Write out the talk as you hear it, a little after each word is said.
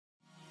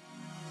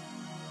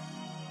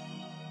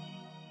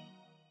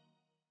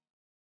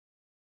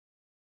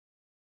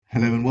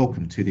Hello and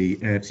welcome to the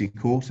AIFC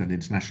Court and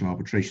International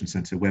Arbitration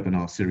Centre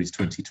webinar series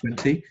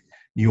 2020,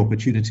 New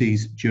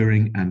Opportunities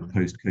During and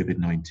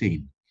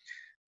Post-COVID-19.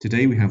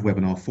 Today we have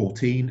webinar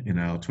 14 in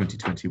our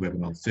 2020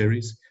 webinar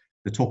series.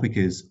 The topic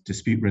is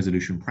Dispute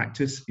Resolution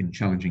Practice in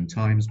Challenging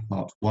Times,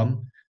 Part 1,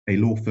 A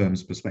Law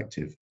Firm's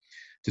Perspective.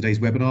 Today's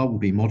webinar will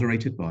be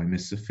moderated by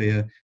Ms.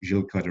 Sofia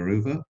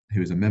Zhilkaidarova,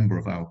 who is a member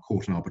of our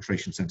Court and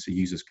Arbitration Centre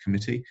Users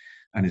Committee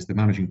and is the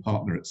Managing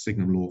Partner at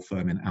SIGNUM Law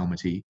Firm in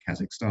Almaty,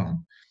 Kazakhstan.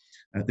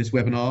 This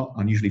webinar,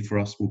 unusually for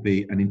us, will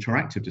be an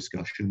interactive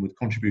discussion with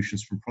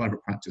contributions from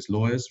private practice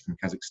lawyers from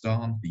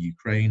Kazakhstan, the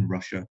Ukraine,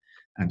 Russia,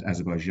 and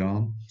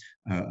Azerbaijan.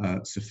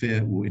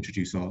 Sofia will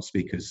introduce our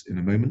speakers in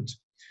a moment.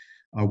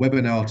 Our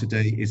webinar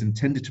today is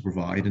intended to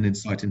provide an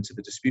insight into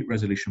the dispute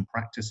resolution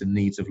practice and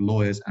needs of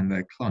lawyers and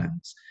their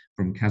clients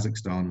from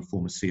Kazakhstan and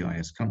former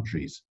CIS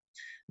countries.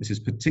 This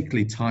is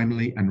particularly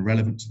timely and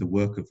relevant to the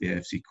work of the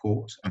AIFC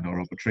Court and our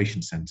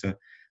Arbitration Centre,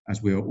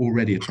 as we are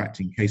already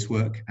attracting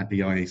casework at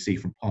the IAC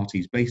from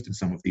parties based in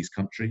some of these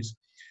countries,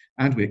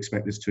 and we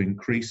expect this to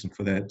increase and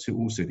for there to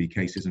also be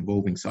cases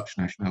involving such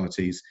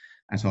nationalities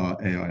at our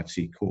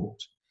AIFC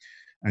Court.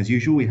 As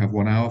usual, we have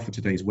 1 hour for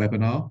today's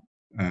webinar.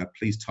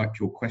 Please type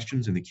your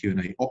questions in the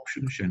Q&A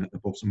option shown at the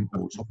bottom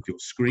or top of your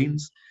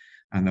screens,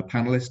 and the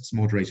panelists,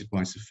 moderated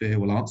by Sofia,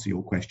 will answer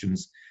your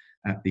questions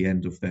at the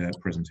end of their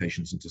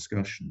presentations and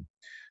discussion.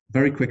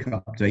 Very quick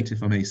update,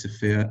 if I may,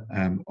 Sofia,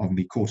 on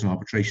the Court and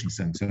Arbitration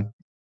Centre.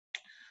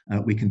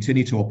 We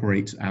continue to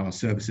operate our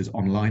services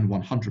online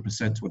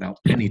 100% without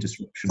any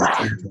disruption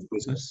to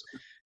business.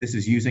 This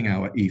is using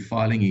our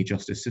e-filing,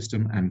 e-justice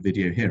system and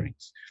video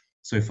hearings.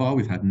 So far,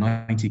 we've had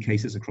 90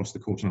 cases across the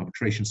Court and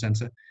Arbitration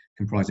Centre,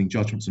 comprising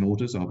judgments and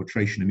orders,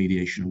 arbitration and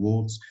mediation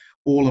awards.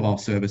 All of our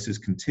services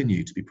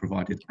continue to be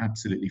provided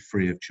absolutely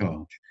free of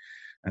charge.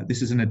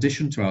 This is in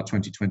addition to our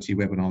 2020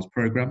 webinars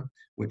programme,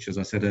 which, as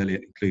I said earlier,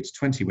 includes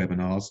 20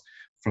 webinars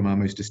from our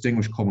most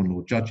distinguished common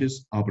law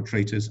judges,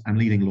 arbitrators, and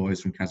leading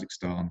lawyers from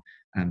Kazakhstan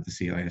and the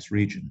CIS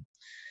region.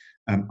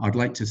 I'd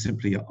like to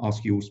simply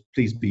ask you all,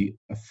 please be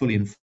fully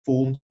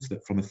informed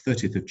that from the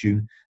 30th of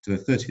June to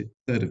the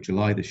 33rd of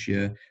July this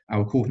year,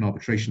 our Court and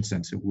Arbitration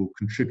Centre will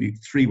contribute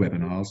 3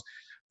 webinars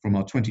from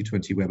our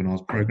 2020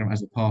 webinars programme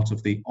as a part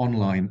of the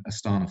online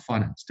Astana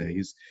Finance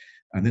Days.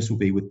 And this will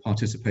be with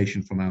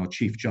participation from our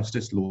Chief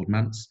Justice, Lord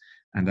Mance,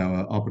 and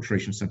our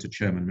Arbitration Centre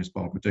Chairman, Ms.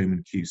 Barbara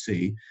Doman,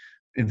 QC.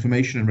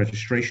 Information and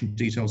registration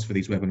details for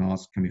these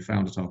webinars can be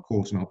found at our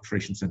Court and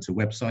Arbitration Centre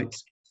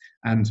websites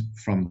and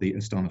from the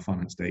Astana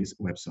Finance Days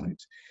website.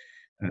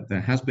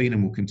 There has been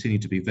and will continue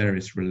to be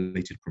various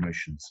related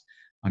promotions.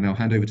 I now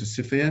hand over to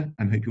Sofia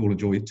and hope you all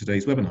enjoy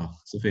today's webinar.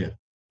 Sofia.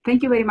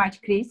 Thank you very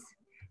much, Chris,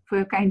 for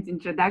your kind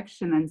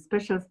introduction, and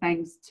special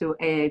thanks to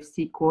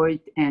AIFC Court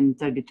and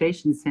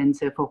Arbitration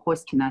Centre for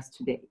hosting us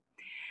today.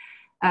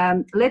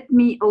 Let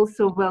me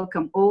also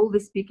welcome all the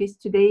speakers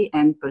today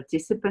and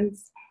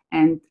participants,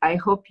 and I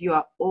hope you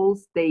are all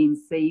staying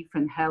safe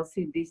and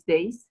healthy these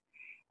days,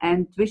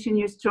 and wishing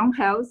you strong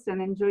health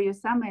and enjoy your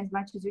summer as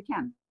much as you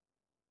can.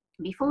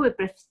 Before we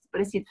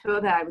proceed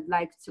further, I would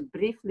like to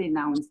briefly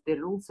announce the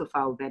rules of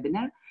our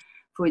webinar.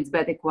 For its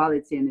better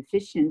quality and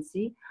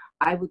efficiency,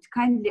 I would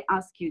kindly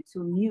ask you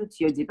to mute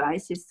your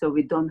devices so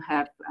we don't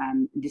have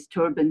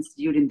disturbance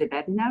during the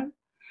webinar.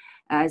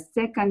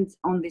 Second,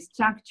 on the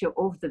structure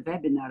of the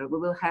webinar, we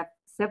will have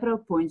several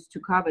points to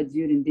cover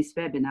during this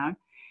webinar,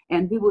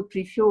 and we would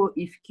prefer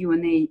if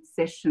Q&A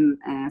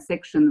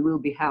section will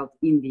be held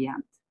in the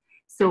end.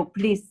 So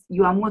please,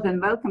 you are more than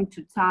welcome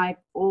to type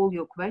all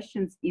your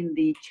questions in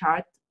the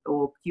chat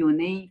or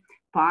Q&A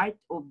part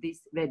of this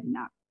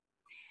webinar.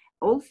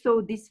 Also,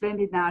 this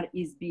webinar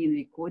is being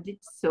recorded,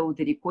 so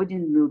the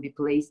recording will be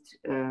placed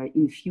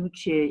in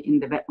future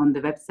on the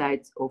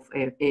websites of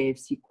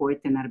AIFC Court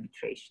and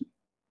Arbitration.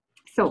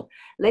 So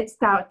let's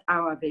start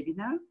our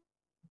webinar.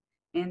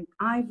 And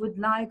I would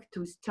like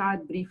to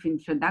start brief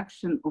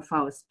introduction of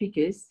our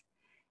speakers.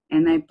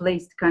 And I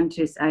placed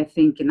countries, I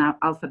think, in our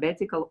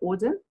alphabetical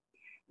order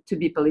to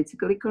be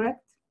politically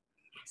correct.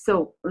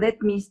 So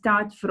let me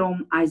start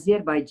from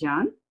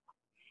Azerbaijan.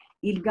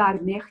 Ilgar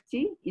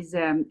Mehti is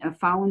a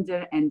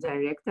founder and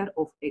director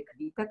of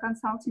Equita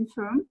consulting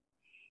firm.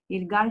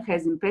 Ilgar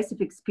has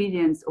impressive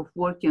experience of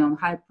working on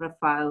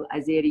high-profile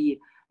Azeri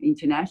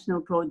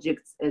international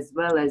projects, as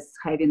well as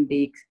having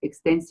the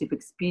extensive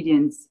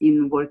experience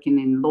in working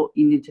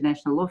in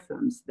international law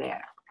firms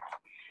there.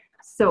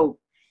 So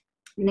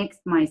next,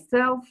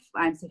 myself,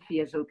 I'm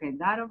Sofia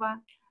Zhilkaidarova,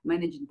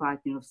 managing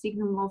partner of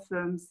SIGNUM Law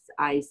Firms.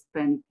 I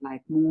spent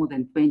like more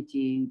than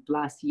 20+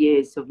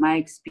 years of my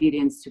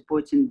experience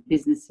supporting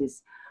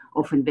businesses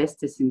of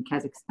investors in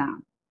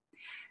Kazakhstan.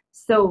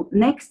 So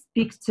next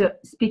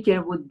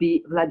speaker would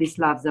be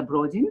Vladislav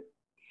Zabrodin.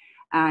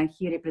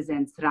 He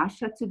represents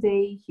Russia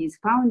today. He's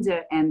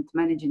founder and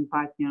managing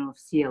partner of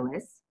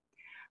CLS.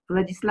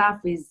 Vladislav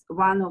is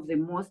one of the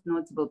most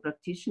notable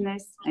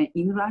practitioners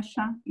in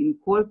Russia in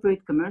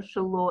corporate,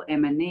 commercial law,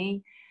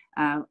 M&A,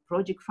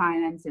 project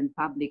finance, and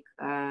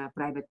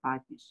public-private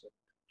partnership.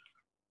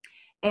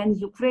 And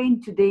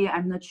Ukraine today,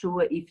 I'm not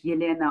sure if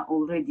Yelena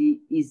already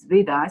is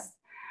with us.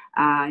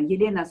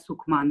 Yelena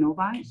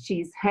Sukmanova,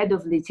 she is head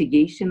of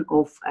litigation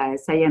of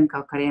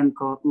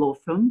Sayenko Law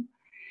Firm.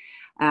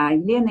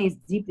 Yelena is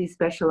deeply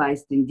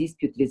specialized in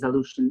dispute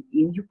resolution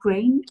in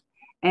Ukraine,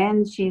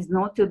 and she's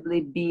notably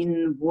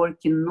been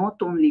working not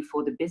only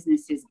for the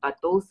businesses, but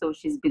also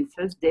she's been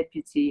first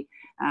deputy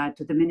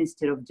to the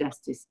Minister of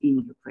Justice in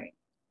Ukraine.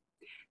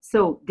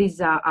 So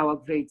these are our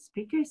great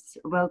speakers.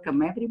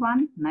 Welcome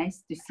everyone,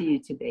 nice to see you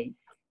today.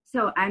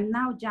 So I'm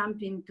now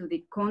jumping to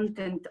the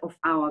content of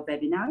our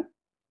webinar.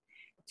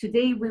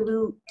 Today we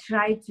will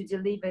try to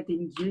deliver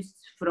the news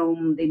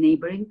from the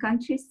neighboring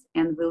countries,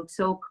 and we'll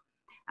talk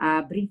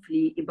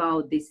briefly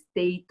about the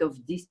state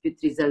of dispute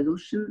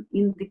resolution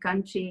in the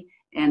country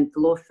and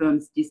law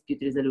firms' dispute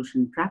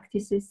resolution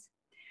practices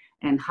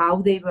and how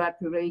they were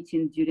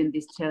operating during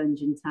these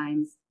challenging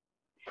times.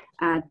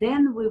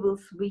 Then we will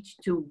switch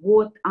to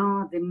what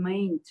are the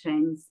main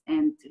trends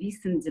and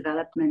recent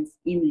developments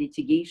in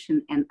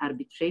litigation and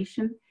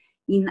arbitration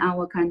in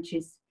our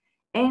countries,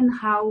 and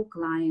how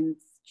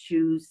clients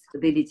choose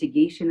the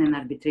litigation and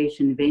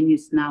arbitration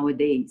venues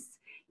nowadays,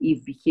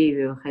 if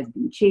behavior has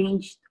been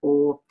changed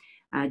or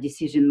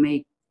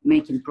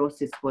decision-making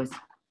process was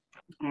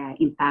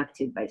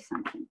impacted by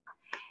something.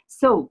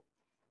 So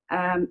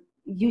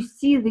you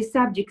see the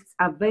subjects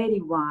are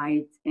very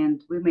wide,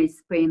 and we may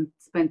spend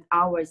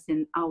hours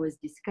and hours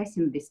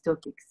discussing these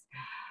topics.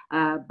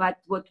 But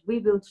what we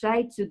will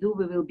try to do,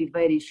 we will be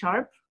very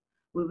sharp,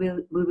 we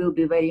will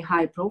be very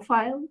high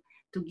profile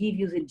to give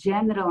you the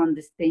general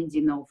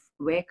understanding of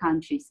where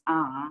countries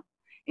are,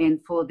 and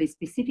for the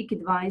specific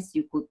advice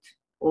you could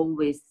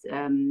always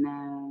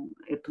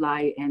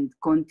apply and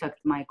contact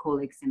my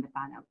colleagues in the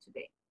panel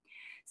today.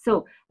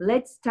 So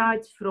let's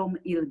start from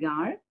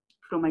Ilgar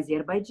from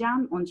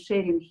Azerbaijan on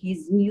sharing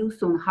his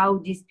news on how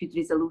dispute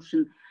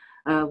resolution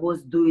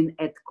was doing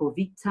at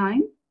COVID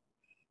time.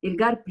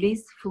 Ilgar,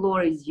 please,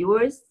 floor is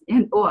yours.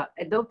 And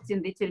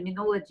adopting the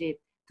terminology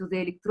to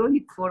the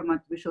electronic format,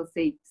 we shall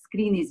say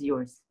screen is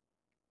yours.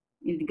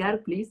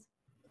 Ilgar, please.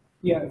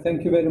 Yeah,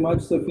 thank you very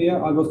much, Sophia.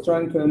 I was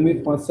trying to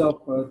unmute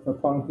myself, but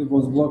apparently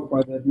was blocked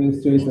by the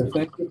administrator.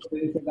 Thank you for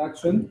the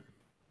introduction.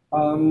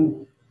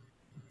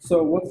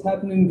 So what's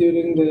happening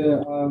during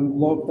the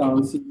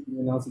lockdown season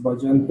in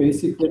Azerbaijan?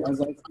 Basically,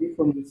 as I see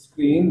from the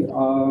screen,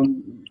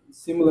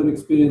 similar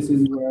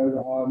experiences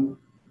were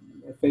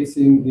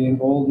facing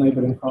in all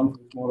neighboring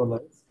countries, more or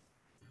less.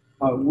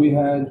 We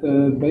had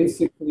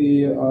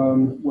basically,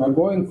 we're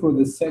going through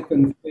the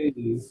second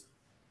phase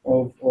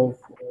of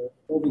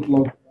COVID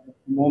lockdown at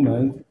the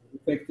moment,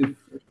 effective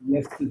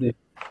yesterday.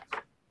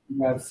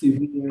 We have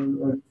severe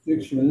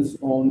restrictions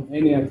on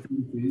any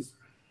activities,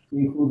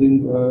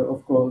 including,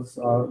 of course,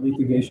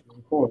 litigation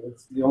in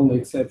courts. The only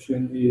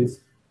exception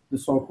is the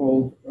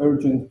so-called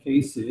urgent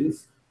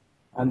cases.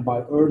 And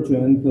by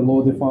urgent, the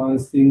law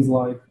defines things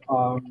like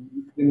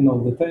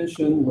criminal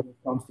detention when it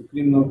comes to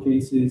criminal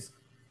cases.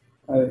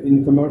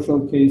 In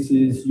commercial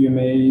cases, you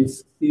may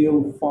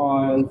still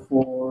file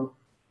for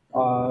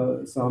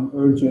some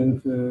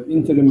urgent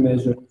interim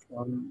measures,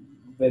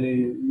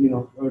 very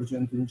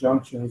urgent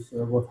injunctions,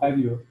 what have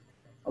you.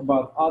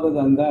 But other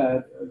than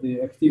that,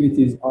 the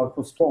activities are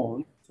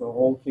postponed, so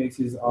all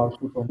cases are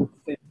put on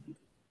hold.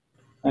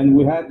 And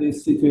we had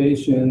this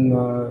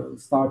situation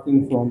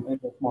starting from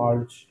end of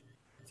March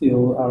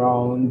till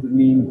around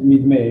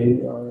mid-May.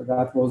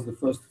 That was the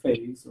first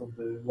phase of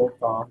the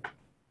lockdown.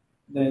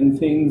 Then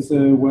things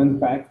went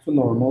back to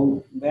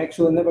normal. They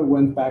actually never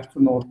went back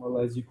to normal,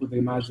 as you could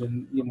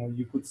imagine.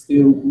 You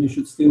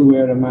should still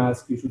wear a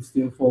mask. You should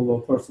still follow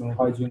personal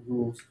hygiene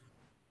rules.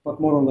 But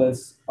more or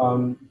less,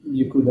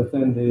 you could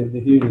attend the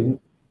hearing.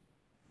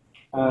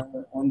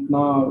 And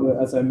now,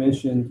 as I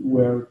mentioned,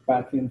 we're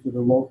back into the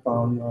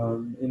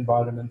lockdown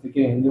environment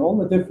again. The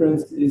only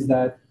difference is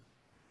that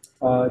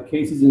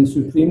cases in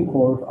Supreme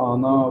Court are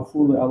now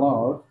fully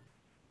allowed,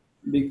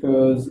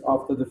 because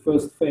after the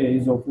first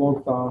phase of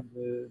lockdown,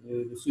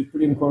 the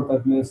Supreme Court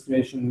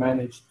administration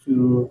managed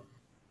to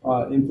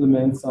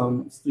implement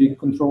some strict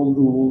control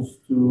rules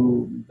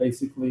to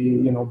basically,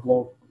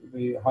 block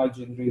the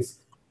hygiene risk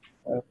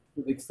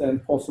to the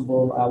extent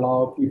possible,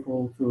 allow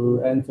people to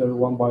enter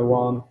one by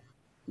one,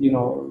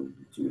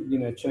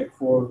 to check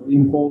for,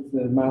 impose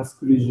the mask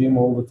regime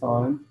all the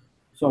time.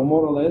 So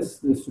more or less,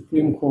 the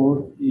Supreme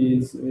Court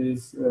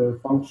is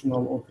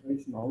functional,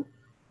 operational.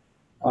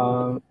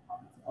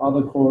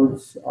 Other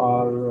courts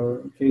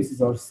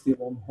cases are still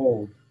on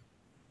hold,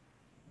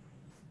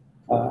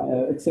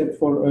 except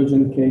for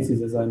urgent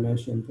cases, as I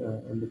mentioned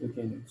in the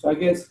beginning. So I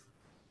guess,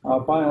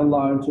 by and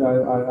large,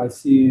 I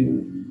see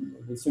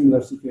the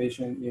similar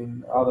situation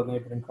in other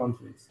neighboring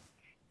countries.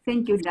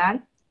 Thank you,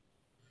 Dar.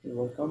 You're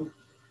welcome.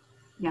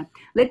 Yeah,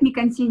 let me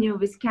continue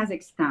with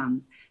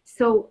Kazakhstan.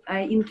 So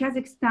in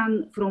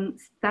Kazakhstan,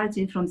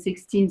 starting from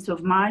 16th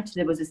of March,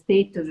 there was a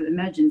state of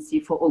emergency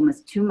for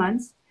almost 2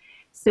 months.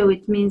 So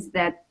it means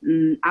that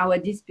our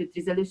dispute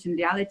resolution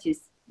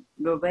realities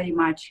were very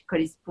much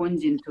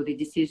corresponding to the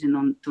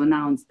decision to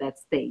announce that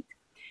state.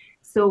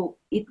 So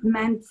it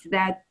meant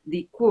that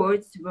the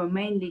courts were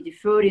mainly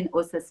deferring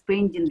or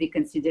suspending the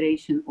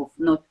consideration of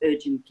not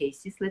urgent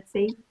cases, let's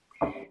say.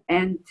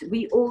 And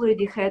we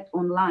already had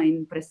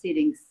online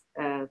proceedings,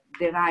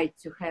 the right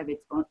to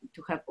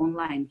have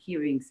online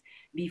hearings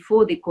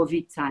before the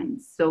COVID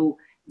times. So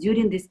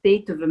during the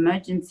state of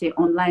emergency,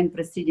 online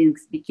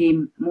proceedings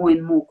became more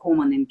and more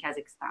common in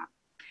Kazakhstan.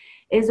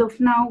 As of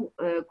now,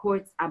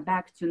 courts are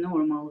back to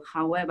normal.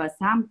 However,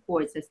 some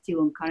courts are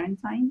still on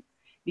quarantine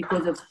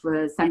because of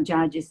some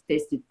judges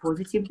tested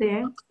positive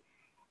there.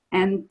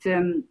 And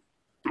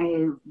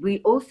we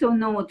also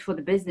know for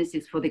the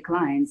businesses, for the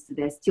clients,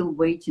 they're still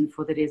waiting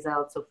for the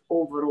results of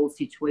overall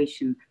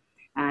situation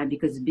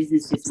because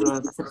businesses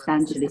were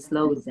substantially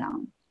slowed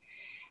down.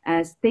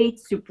 State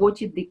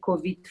supported the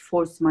COVID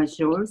force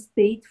majeure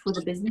state for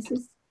the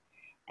businesses.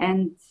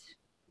 And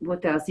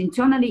what else?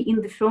 Internally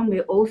in the firm, we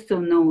also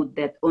know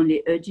that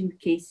only urgent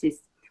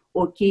cases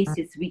or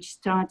cases which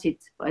started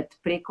at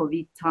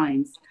pre-COVID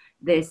times,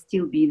 they're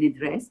still being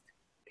addressed.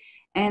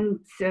 And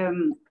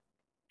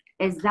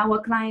as our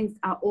clients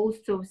are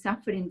also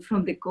suffering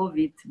from the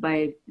COVID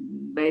by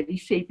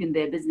reshaping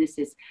their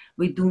businesses,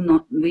 we do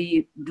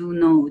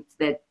note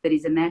that there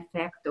is an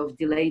effect of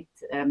delayed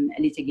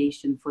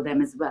litigation for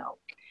them as well.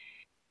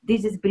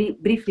 This is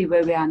briefly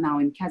where we are now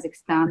in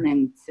Kazakhstan,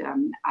 and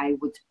I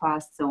would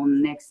pass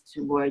on next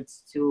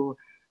words to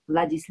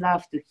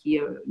Vladislav to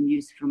hear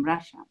news from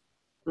Russia.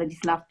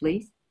 Vladislav,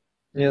 please.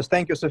 Yes,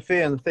 thank you,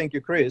 Sophia, and thank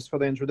you, Chris, for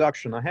the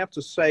introduction. I have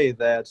to say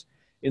that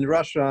in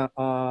Russia,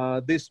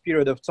 this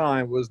period of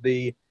time was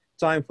the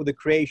time for the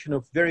creation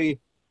of very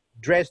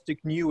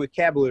drastic new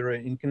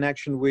vocabulary in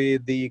connection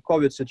with the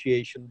COVID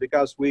situation,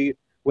 because we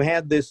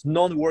had this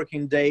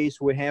non-working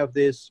days, we have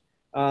this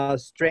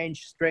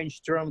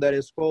strange term that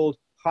is called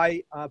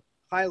high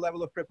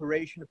level of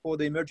preparation for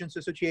the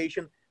emergency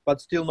situation,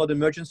 but still not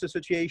emergency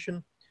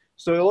situation.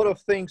 So a lot of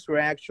things were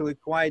actually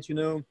quite,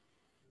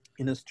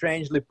 in a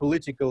strangely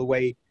political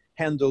way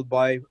handled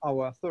by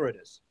our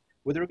authorities.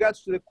 With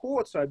regards to the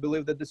courts, I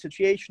believe that the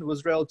situation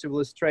was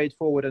relatively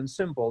straightforward and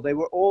simple. They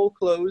were all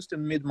closed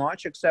in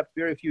mid-March, except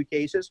very few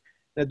cases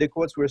that the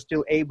courts were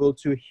still able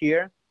to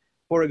hear.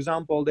 For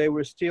example, they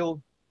were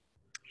still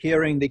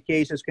hearing the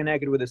cases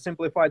connected with a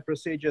simplified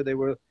procedure. They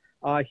were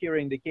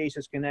hearing the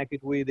cases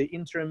connected with the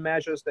interim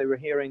measures. They were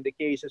hearing the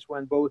cases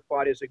when both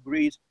parties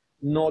agreed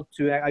not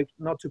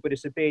to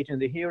participate in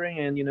the hearing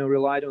and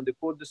relied on the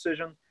court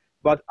decision.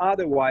 But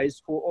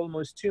otherwise, for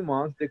almost 2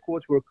 months, the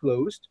courts were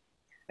closed.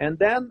 And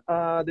then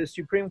the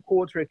Supreme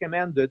Court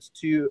recommended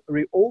to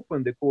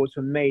reopen the courts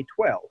on May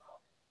 12th.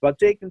 But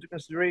take into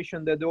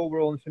consideration that the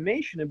overall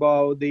information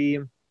about the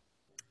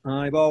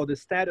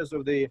status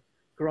of the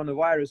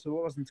coronavirus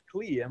wasn't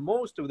clear,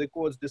 most of the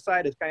courts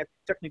decided kind of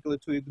technically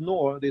to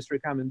ignore this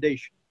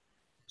recommendation.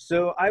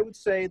 So I would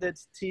say that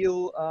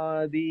till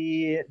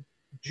the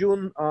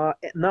June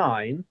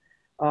 9,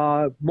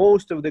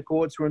 most of the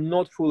courts were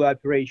not fully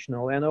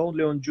operational, and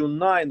only on June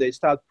 9 they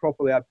start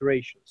properly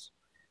operations.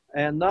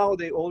 And now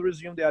they all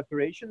resume the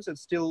operations.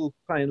 It's still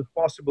kind of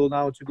possible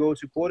now to go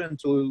to court and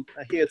to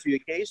adhere to your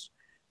case.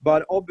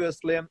 But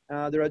obviously,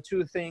 there are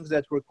two things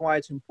that were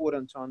quite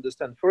important to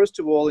understand. First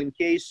of all, in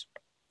case,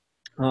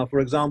 for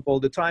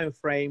example, the time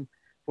frame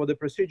for the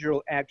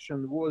procedural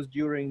action was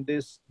during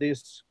this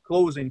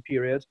closing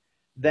period,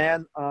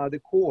 then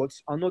the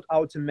courts are not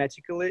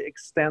automatically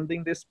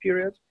extending this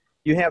period.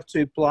 You have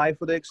to apply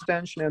for the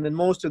extension. And in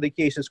most of the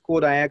cases,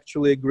 court are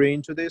actually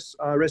agreeing to this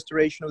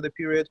restoration of the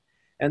period.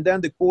 And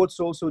then the courts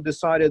also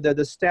decided that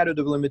the statute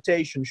of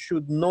limitation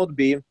should not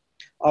be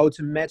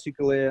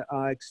automatically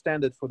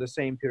extended for the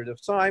same period of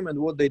time. And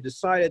what they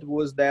decided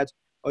was that,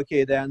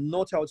 okay, they are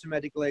not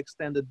automatically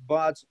extended,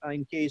 but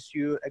in case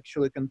you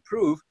actually can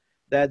prove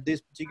that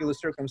this particular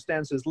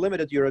circumstances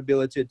limited your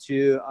ability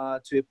to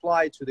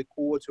apply to the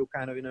court or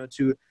kind of,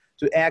 to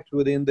act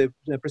within the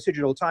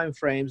procedural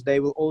timeframes, they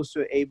will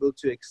also able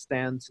to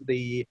extend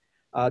the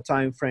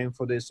time frame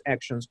for these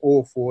actions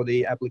or for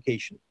the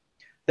application.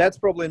 That's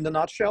probably in the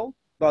nutshell,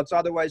 but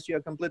otherwise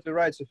you're completely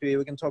right, Sophia.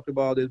 We can talk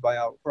about it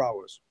for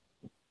hours.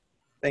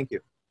 Thank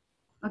you.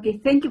 Okay,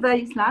 thank you,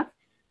 Vladislav.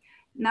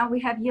 Now we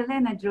have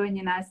Yelena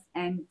joining us,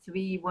 and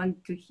we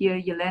want to hear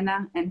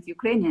Yelena and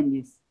Ukrainian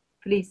news.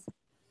 Please.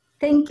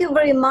 Thank you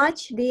very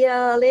much,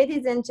 dear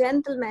ladies and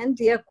gentlemen,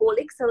 dear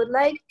colleagues. I would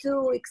like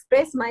to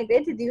express my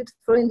gratitude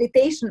for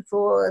invitation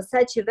for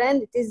such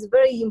event. It is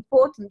very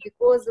important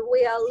because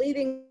we are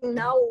living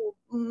now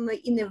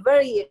in a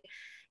very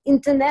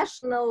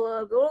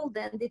international world,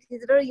 and it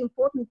is very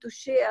important to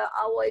share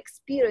our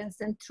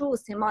experience and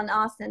truth among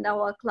us and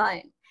our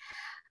client.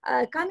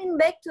 Coming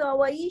back to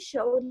our issue,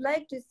 I would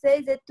like to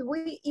say that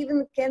we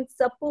even can't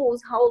suppose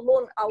how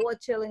long our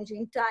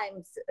challenging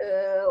times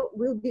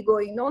will be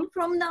going on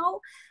from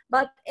now.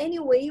 But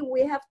anyway,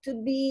 we have to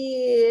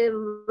be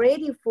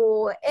ready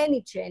for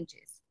any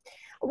changes.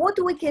 What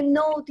we can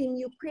note in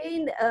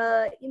Ukraine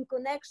in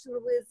connection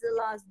with the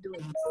last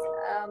doings,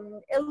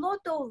 a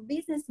lot of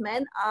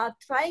businessmen are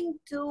trying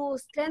to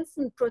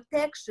strengthen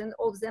protection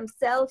of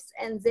themselves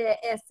and their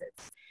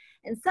assets.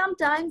 And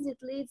sometimes it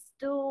leads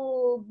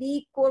to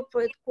big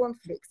corporate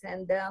conflicts.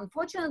 And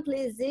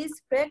unfortunately,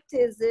 this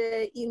practice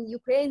in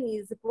Ukraine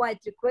is quite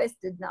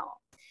requested now.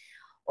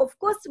 Of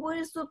course,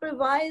 we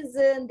supervise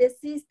and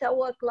assist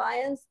our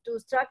clients to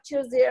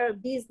structure their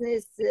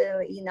business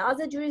in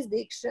other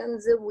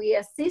jurisdictions. We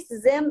assist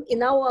them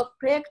in our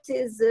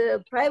practice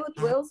private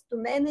wealth to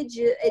manage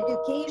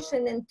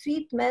education and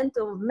treatment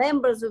of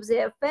members of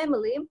their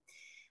family.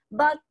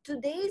 But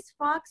today's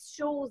facts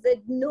show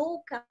that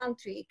no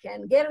country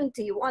can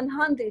guarantee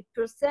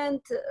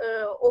 100%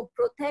 of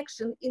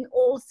protection in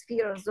all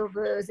spheres of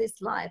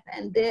this life.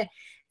 And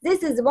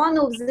this is one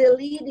of the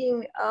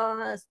leading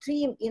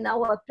stream in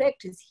our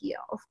practice here.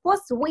 Of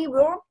course, we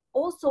were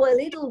also a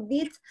little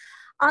bit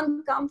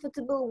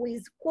uncomfortable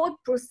with court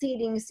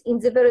proceedings in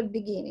the very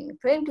beginning.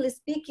 Frankly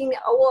speaking,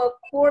 our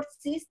court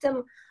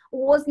system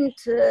wasn't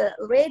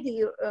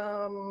ready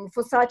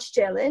for such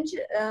challenge.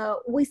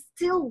 We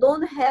still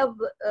don't have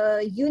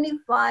a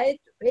unified,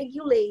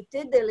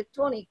 regulated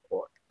electronic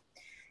court.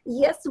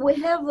 Yes, we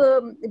have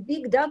a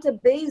big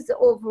database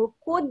of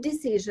court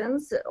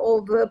decisions,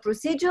 of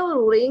procedural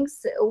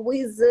rulings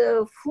with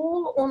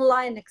full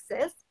online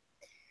access.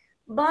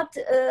 But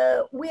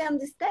we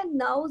understand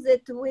now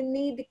that we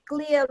need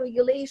clear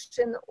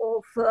regulation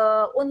of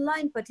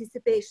online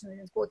participation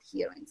in court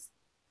hearings.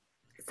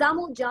 Some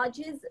of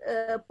judges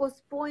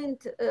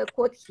postponed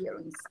court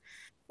hearings.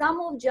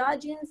 Some of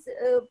judges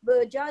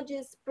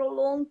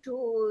prolong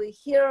to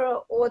hear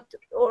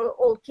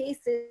all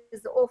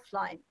cases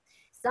offline.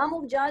 Some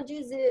of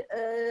judges,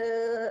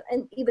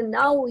 and even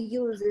now,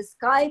 use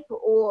Skype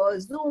or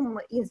Zoom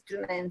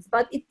instruments.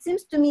 But it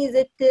seems to me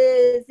that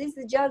this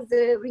is just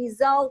the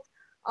result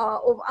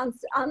of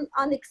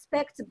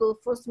unexpected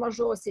force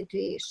majeure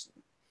situation.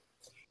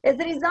 As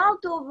a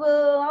result of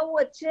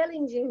our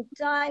challenging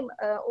time,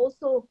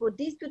 also for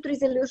dispute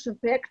resolution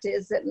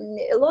practice,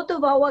 a lot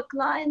of our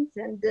clients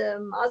and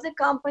other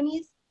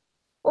companies,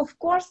 of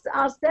course,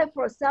 are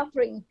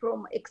suffering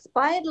from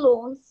expired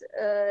loans,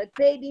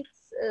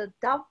 credits,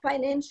 tough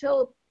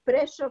financial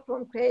pressure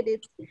from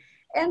credits,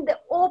 and the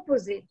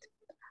opposite.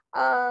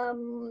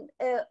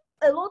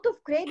 A lot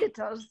of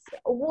creditors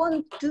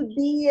want to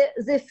be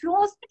the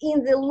first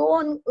in the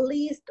long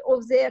list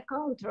of their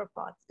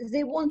counterparts.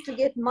 They want to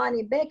get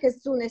money back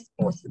as soon as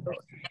possible.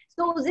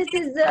 So this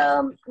is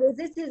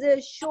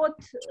a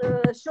short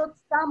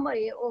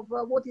summary of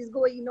what is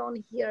going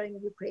on here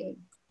in Ukraine.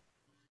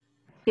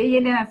 Okay,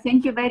 Elena,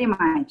 thank you very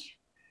much.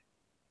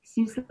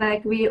 Seems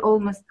like we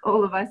almost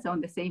all of us are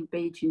on the same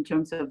page in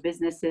terms of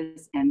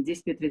businesses and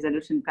dispute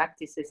resolution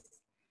practices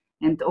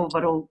and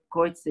overall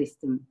court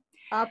system.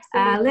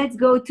 Absolutely. Let's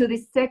go to the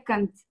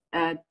second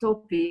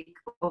topic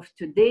of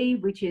today,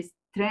 which is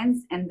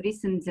trends and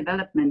recent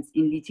developments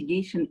in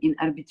litigation in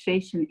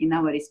arbitration in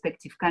our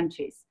respective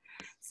countries.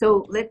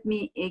 So let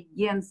me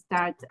again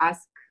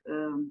ask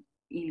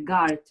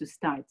Ilgar to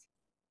start.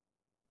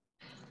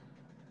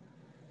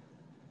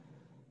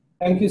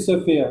 Thank you,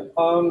 Sophia.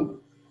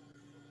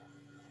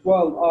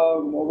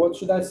 What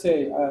should I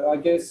say? I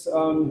guess,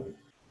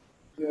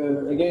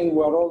 again,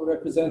 we're all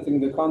representing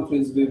the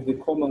countries with the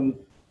common,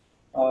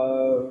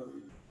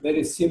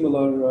 very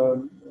similar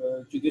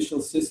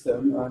judicial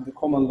system and the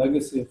common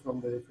legacy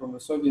from the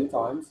Soviet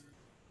times,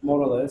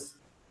 more or less.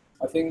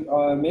 I think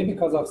maybe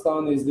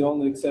Kazakhstan is the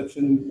only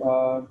exception.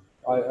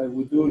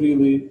 We do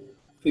really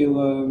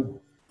feel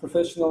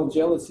professional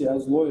jealousy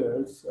as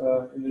lawyers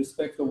in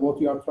respect of what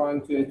we are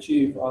trying to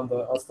achieve on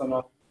the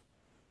Astana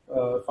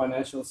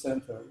Financial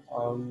Center.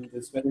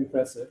 It's very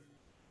impressive.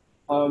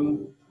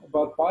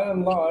 But by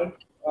and large,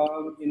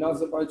 in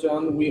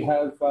Azerbaijan, we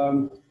have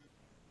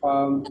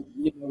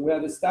we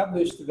have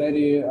established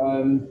very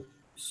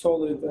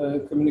solid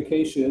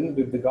communication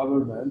with the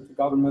government. The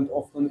government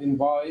often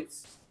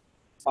invites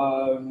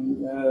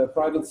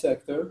private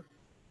sector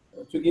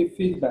to give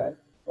feedback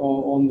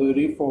on the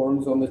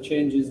reforms, on the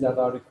changes that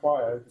are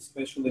required,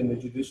 especially in the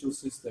judicial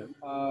system.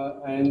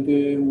 And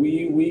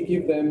we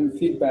give them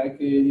feedback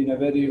in a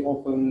very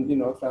open,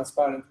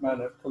 transparent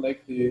manner,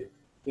 collect the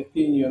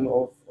opinion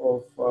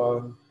of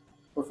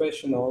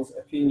professionals,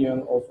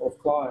 opinion of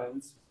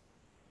clients.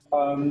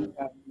 And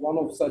one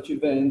of such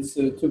events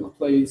took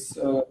place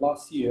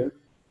last year.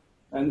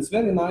 And it's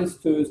very nice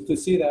to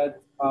see that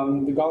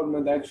the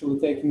government actually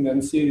taking them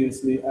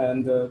seriously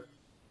and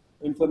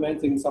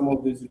implementing some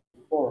of these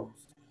reforms.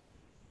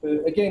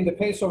 Again, the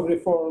pace of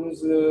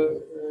reforms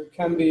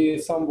can be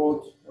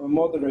somewhat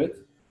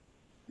moderate,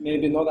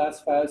 maybe not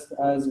as fast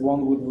as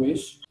one would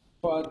wish,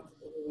 but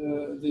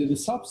the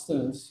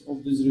substance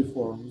of these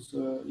reforms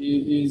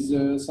is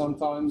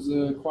sometimes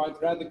quite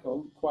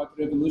radical, quite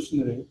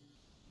revolutionary.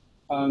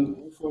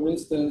 For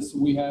instance,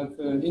 we have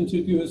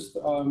introduced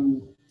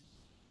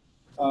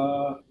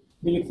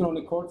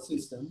electronic court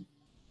system,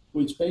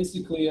 which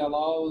basically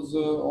allows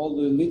all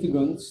the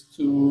litigants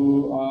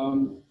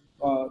to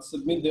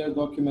submit their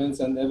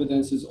documents and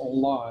evidences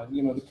online.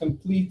 The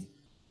complete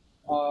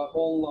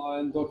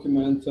online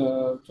document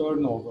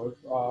turnover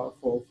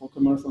for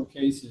commercial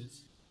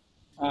cases.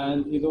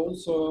 And it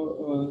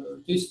also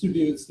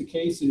distributes the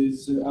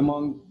cases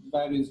among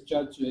various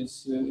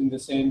judges in the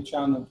same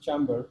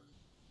chamber,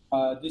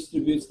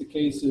 distributes the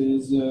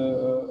cases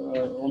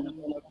on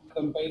a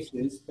random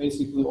basis,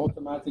 basically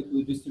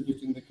automatically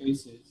distributing the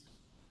cases.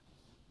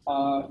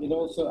 It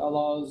also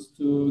allows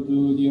to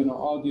do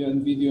audio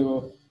and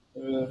video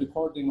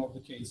recording of the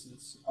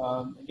cases,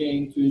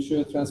 again, to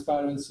ensure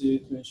transparency,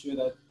 to ensure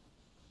that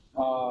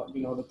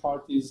the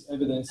parties'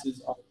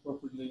 evidences are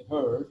properly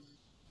heard.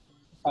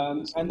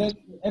 And then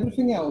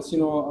everything else,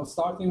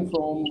 starting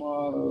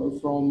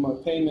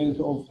from payment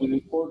of the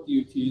court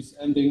duties,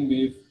 ending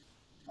with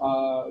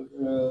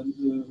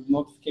the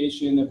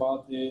notification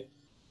about the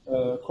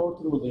court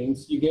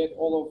rulings, you get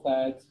all of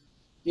that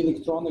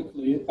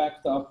electronically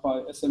backed up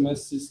by SMS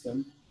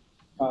system.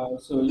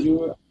 So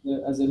you,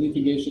 as a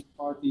litigation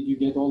party, you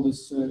get all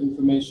this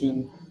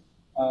information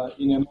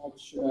in a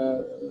much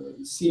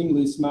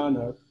seamless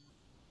manner.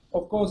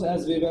 Of course,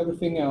 as with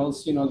everything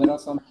else, there are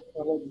some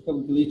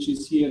technological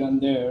glitches here and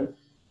there,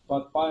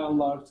 but by and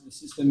large, the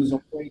system is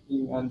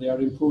operating and they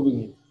are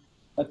improving it.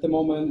 At the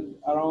moment,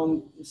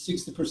 around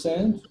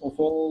 60% of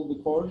all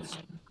the courts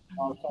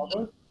are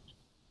covered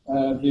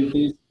with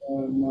this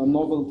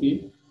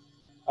novelty,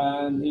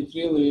 and it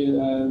really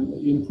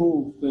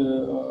improved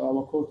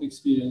our court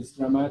experience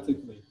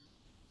dramatically.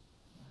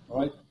 All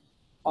right.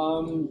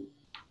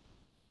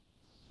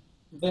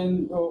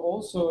 Then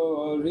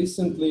also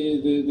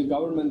recently the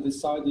government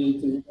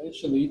decided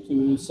eventually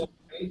to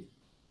separate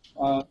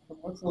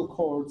commercial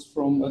courts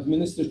from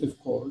administrative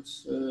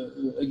courts.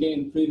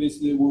 Again,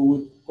 previously we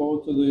would go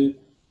to the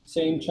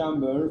same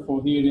chamber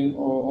for hearing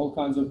all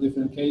kinds of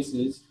different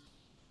cases.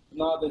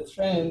 Now the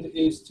trend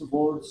is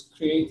towards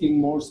creating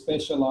more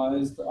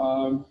specialized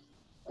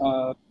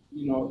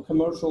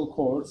commercial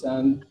courts,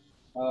 and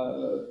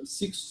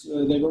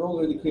they were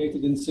already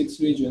created in 6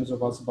 regions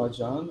of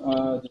Azerbaijan,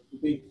 the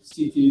big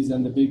cities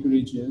and the big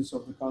regions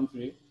of the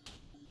country.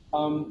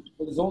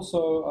 There's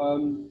also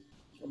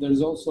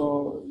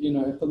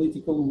a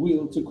political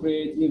will to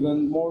create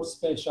even more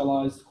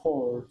specialized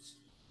courts,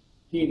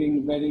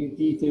 hearing very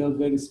detailed,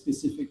 very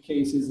specific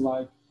cases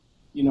like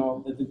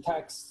the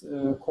tax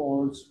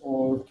courts,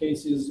 or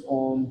cases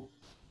on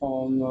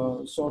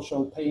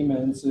social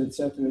payments,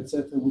 etc.,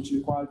 which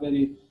require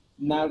very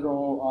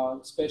narrow,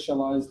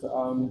 specialized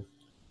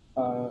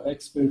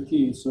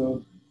expertise.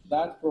 So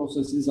that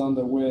process is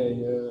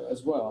underway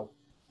as well.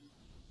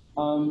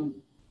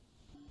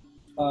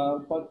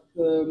 But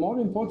more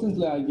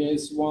importantly, I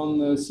guess,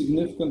 one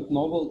significant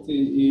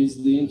novelty is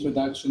the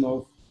introduction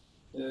of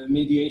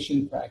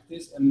mediation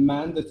practice, a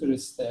mandatory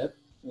step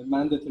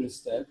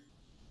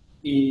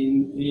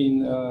in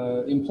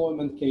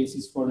employment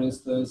cases, for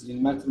instance,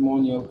 in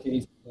matrimonial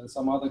cases and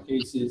some other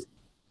cases,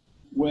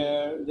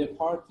 where the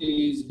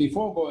parties,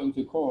 before going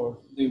to court,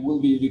 they will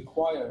be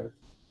required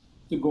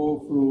to go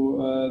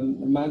through a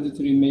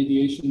mandatory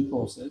mediation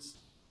process.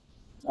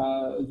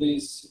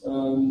 This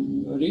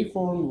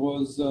reform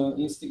was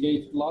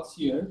instigated last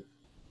year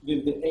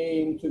with the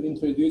aim to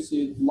introduce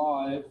it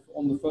live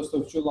on the 1st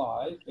of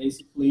July,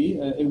 basically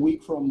a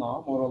week from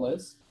now, more or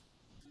less.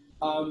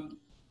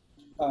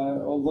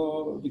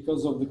 Although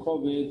because of the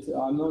COVID,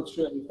 I'm not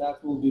sure if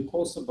that will be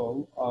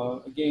possible.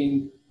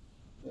 Again,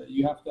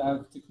 you have to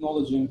have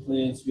technology in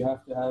place, you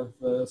have to have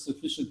a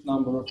sufficient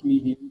number of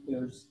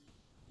mediators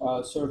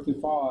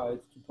certified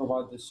to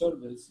provide the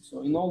service.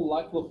 So in all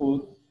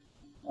likelihood,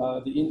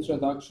 the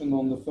introduction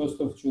on the 1st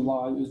of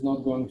July is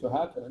not going to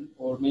happen,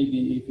 or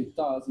maybe if it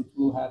does, it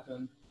will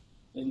happen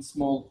in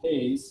small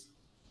pace.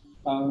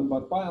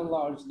 But by and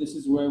large, this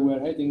is where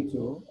we're heading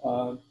to.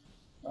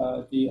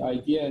 The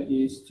idea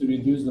is to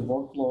reduce the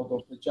workload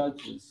of the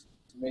judges,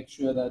 to make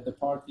sure that the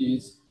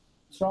parties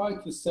try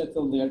to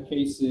settle their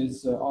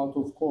cases out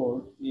of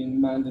court in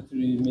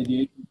mandatory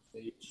mediation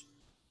stage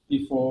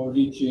before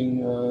reaching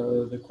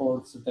the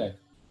court's deck.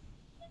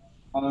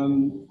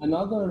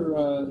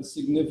 Another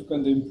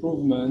significant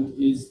improvement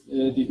is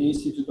the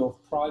Institute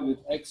of Private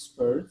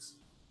Experts.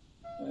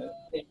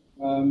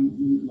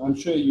 I'm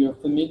sure you're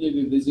familiar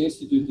with this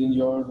institute in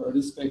your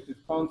respective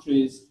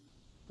countries.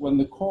 When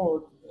the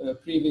court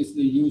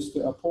previously used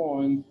to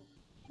appoint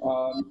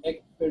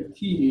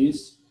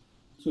expertise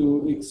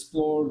to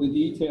explore the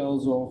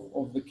details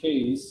of the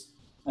case,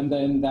 and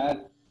then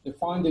the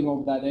finding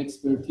of that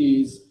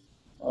expertise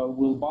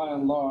will by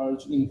and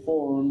large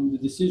inform the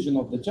decision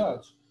of the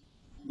judge.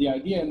 The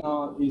idea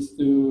now is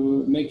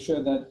to make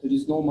sure that there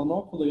is no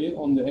monopoly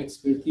on the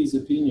expertise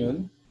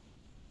opinion.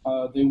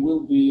 There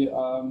will be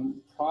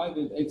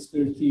private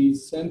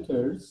expertise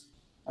centers,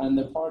 and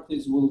the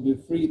parties will be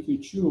free to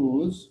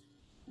choose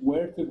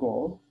where to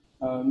go.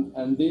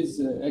 And these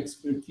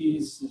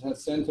expertise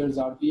centers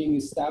are being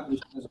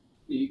established as we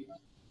speak.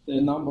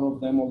 The number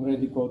of them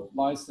already got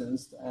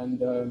licensed, and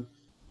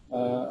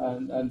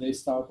they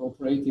start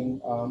operating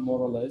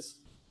more or less.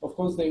 Of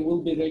course, they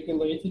will be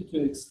regulated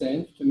to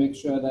extent to make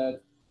sure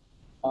that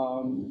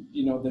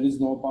there is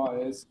no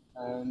bias,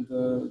 and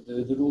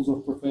the rules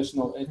of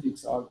professional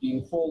ethics are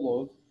being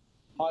followed.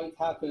 How it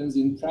happens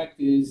in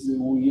practice,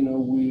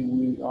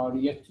 we are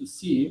yet to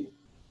see.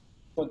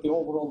 But the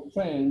overall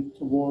trend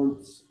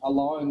towards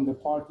allowing the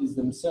parties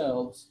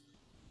themselves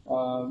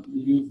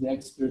use the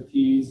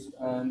expertise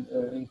and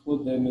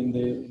include them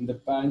in the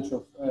bunch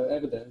of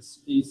evidence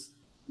is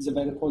a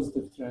very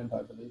positive trend,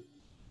 I believe.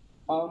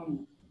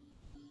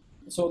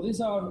 So these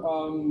are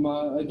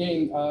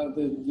again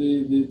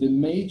the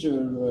major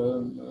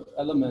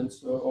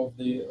elements of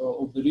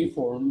the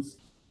reforms.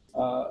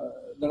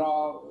 There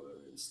are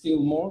still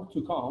more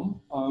to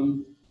come.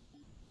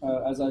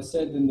 As I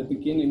said in the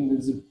beginning,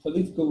 there's a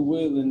political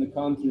will in the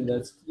country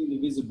that's clearly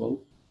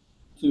visible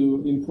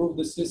to improve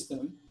the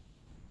system.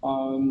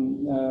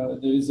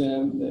 There is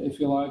if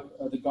you like,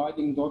 the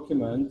guiding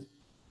document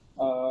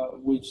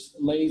which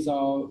lays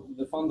out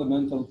the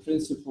fundamental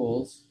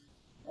principles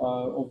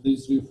of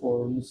these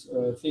reforms,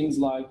 things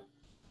like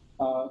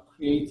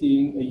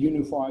creating a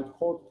unified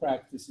court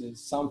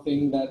practices,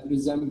 something that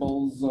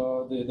resembles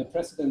the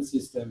precedent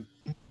system,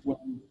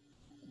 when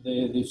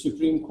the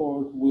Supreme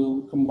Court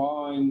will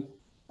combine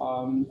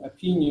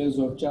opinions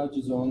of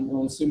judges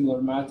on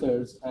similar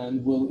matters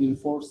and will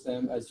enforce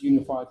them as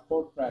unified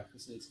court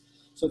practices.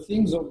 So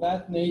things of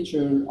that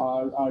nature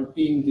are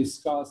being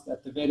discussed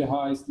at the very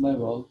highest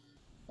level,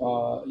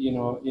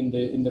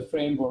 in the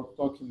framework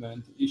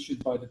document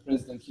issued by the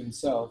president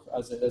himself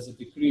as a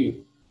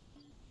decree.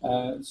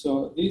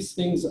 So these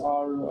things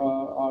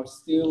are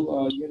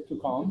still yet to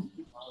come,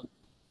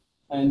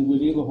 and we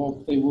really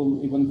hope they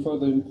will even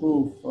further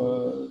improve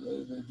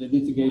the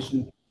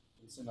litigation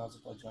in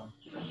Azerbaijan.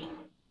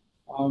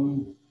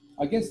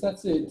 I guess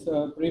that's it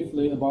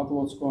briefly about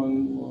what's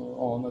going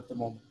on at the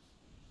moment.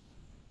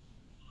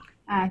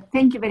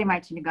 Thank you very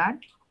much, Nigar.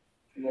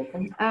 You're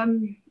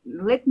welcome.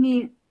 Let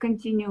me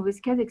continue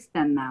with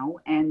Kazakhstan now,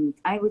 and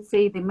I would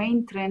say the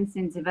main trends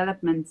and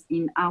developments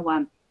in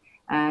our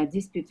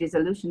dispute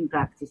resolution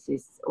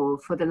practices, or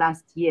for the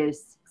last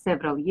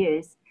several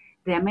years,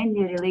 they are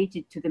mainly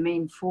related to the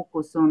main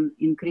focus on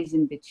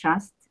increasing the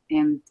trust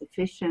and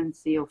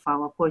efficiency of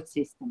our court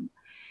system,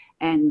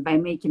 and by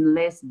making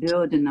less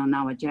burden on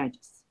our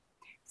judges.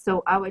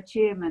 So our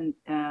chairman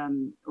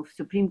of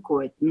Supreme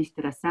Court,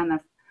 Mr.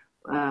 Asanov,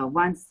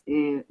 once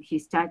he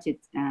started,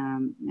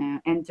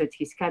 entered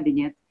his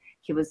cabinet,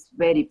 he was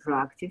very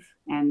proactive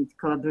and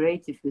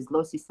collaborative with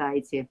law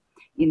society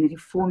in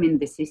reforming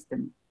the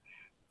system.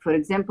 For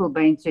example,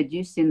 by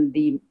introducing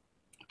the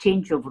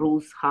change of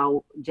rules,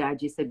 how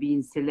judges are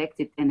being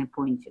selected and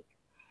appointed.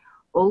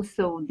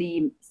 Also,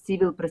 the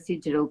Civil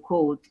Procedural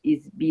Code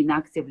is being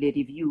actively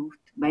reviewed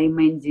by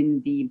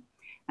amending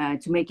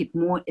to make it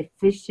more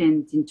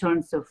efficient in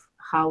terms of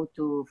how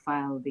to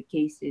file the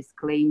cases,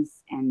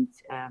 claims, and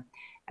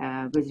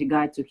with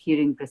regard to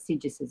hearing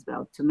procedures as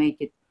well, to make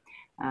it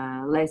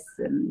less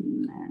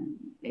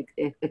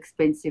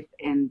expensive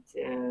and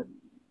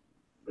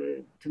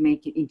to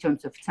make it, in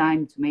terms of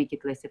time, to make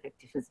it less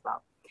effective as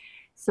well.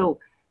 So,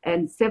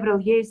 and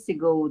several years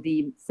ago,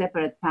 the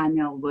separate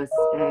panel was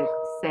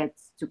set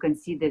to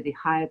consider the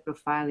higher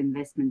profile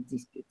investment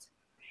disputes.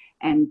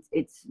 And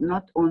it's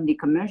not only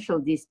commercial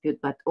dispute,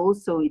 but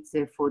also it's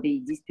for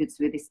the disputes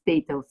with the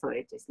state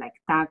authorities, like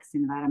tax,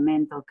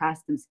 environmental,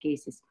 customs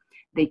cases.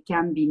 They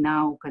can be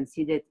now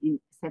considered in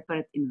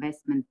separate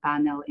investment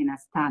panel in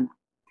Astana.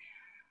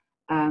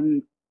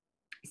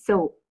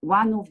 So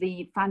one of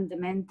the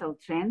fundamental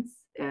trends,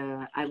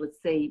 I would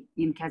say,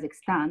 in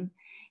Kazakhstan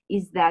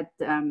is that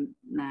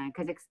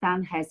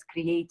Kazakhstan has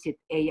created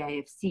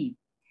AIFC.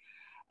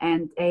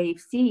 And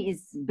AIFC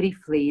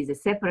is a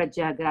separate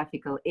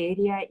geographical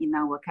area in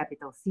our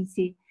capital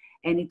city,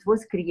 and it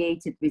was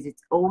created with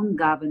its own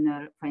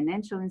governor,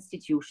 financial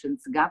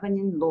institutions,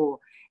 governing law,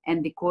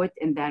 and the court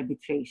and the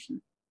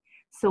arbitration.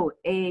 So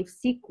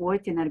AIFC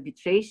court and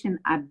arbitration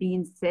are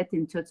being set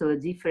in totally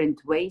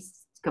different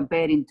ways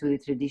comparing to the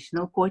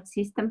traditional court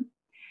system.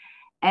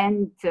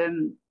 And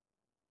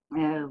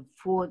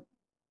for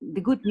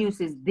the good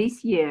news is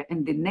this year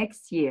and the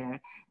next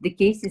year, the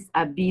cases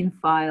are being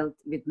filed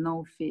with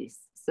no fees.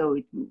 So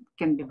it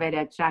can be very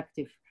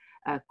attractive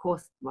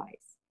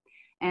cost-wise.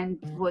 And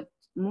what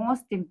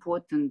most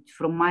important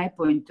from my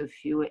point of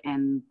view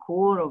and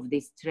core of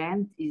this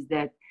trend is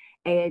that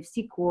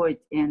AIFC court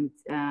and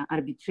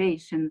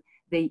arbitration,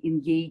 they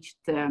engaged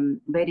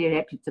very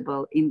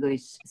reputable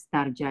English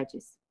star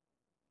judges.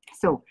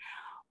 So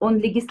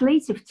on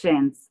legislative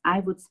trends, I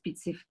would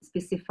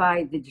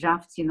specify the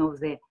drafting of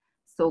the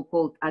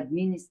so-called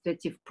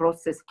Administrative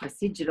Process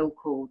Procedural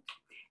Code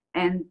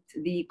and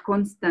the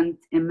constant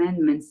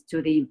amendments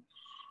to the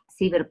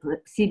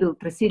Civil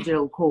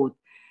Procedural Code,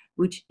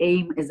 which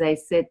aim, as I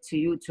said to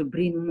you, to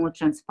bring more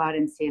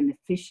transparency and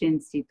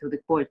efficiency to the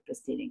court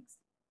proceedings.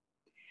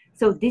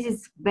 So this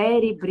is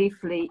very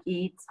briefly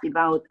it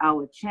about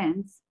our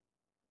trends.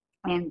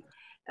 And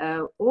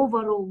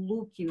overall,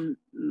 looking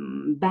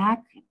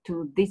back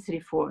to these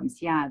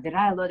reforms, yeah, there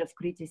are a lot of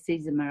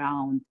criticism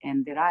around,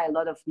 and there are a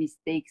lot of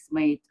mistakes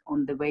made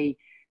on the way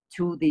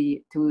to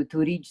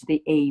reach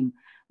the aim.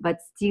 But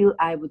still,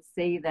 I would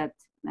say that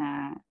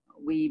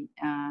we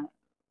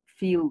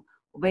feel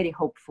very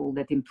hopeful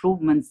that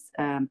improvements,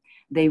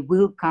 they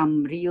will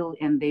come real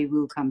and they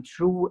will come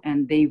true,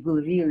 and they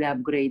will really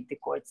upgrade the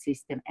court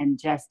system and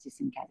justice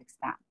in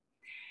Kazakhstan.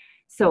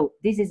 So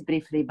this is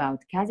briefly about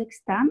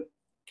Kazakhstan.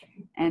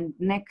 And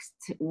next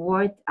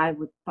word I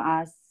would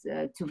pass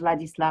to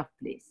Vladislav,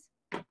 please.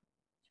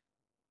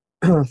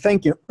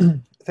 Thank you.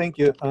 Thank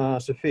you,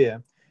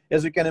 Sophia.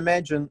 As you can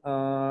imagine,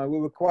 we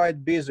were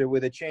quite busy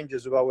with the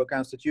changes of our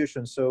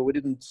constitution, so we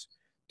didn't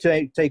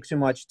take too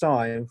much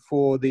time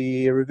for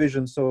the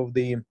revisions of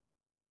the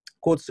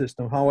court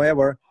system.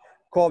 However,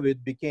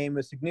 COVID became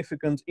a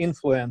significant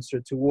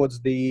influencer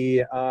towards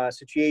the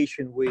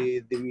situation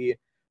with the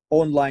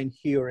online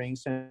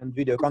hearings and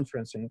video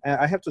conferencing.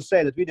 I have to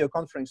say that video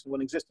conferencing has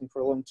been existing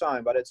for a long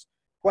time, but it's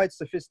quite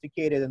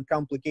sophisticated and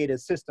complicated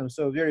system,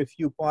 so very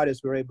few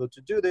parties were able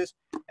to do this,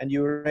 and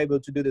you were able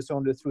to do this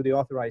only through the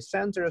authorized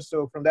center.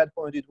 So from that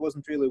point, it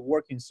wasn't really a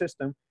working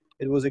system.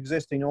 It was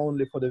existing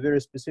only for the very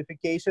specific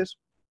cases.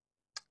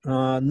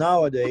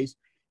 Nowadays,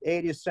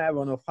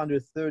 87 of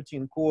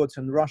 113 courts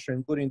in Russia,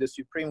 including the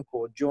Supreme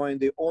Court, joined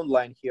the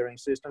online hearing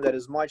system that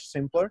is much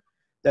simpler,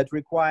 that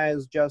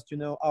requires just,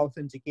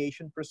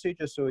 authentication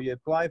procedure. So you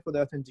apply for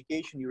the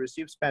authentication, you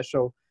receive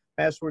special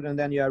password, and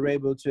then you are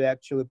able to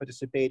actually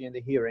participate in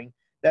the hearing.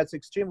 That's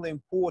extremely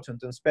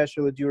important,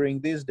 especially during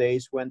these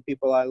days when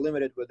people are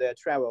limited with their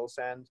travels.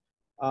 And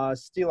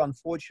still,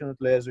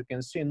 unfortunately, as you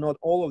can see, not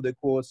all of the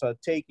courts are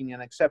taking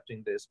and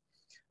accepting this.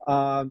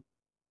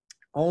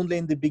 Only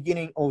in the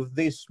beginning of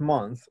this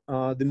month,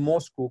 the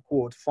Moscow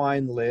court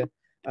finally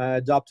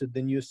adopted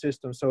the new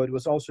system, so it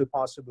was also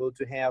possible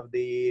to have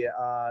the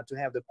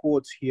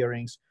court's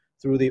hearings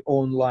through the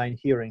online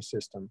hearing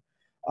system.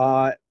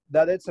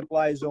 That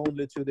applies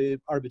only to the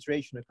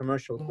arbitration and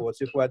commercial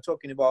courts. If we're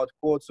talking about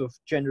courts of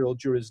general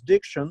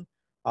jurisdiction,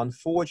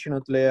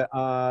 unfortunately,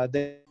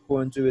 that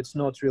point to it's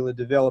not really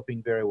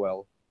developing very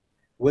well.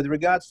 With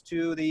regards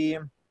to the,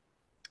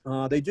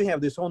 they do have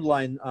this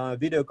online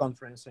video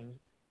conferencing,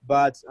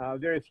 but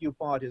very few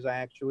parties are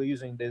actually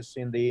using this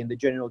in the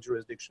general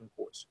jurisdiction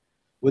courts.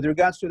 With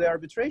regards to the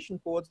arbitration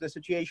courts, the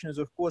situation is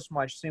of course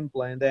much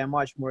simpler, and they are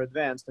much more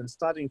advanced. And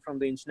starting from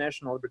the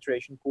international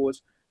arbitration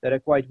courts that are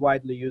quite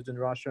widely used in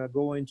Russia,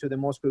 going to the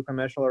Moscow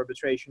Commercial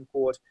Arbitration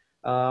Court,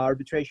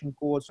 arbitration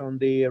courts on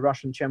the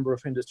Russian Chamber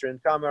of Industry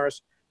and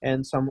Commerce,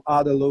 and some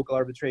other local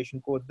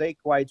arbitration courts, they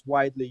quite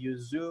widely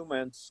use Zoom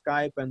and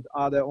Skype and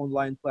other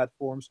online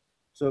platforms.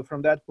 So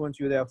from that point of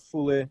view, they are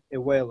fully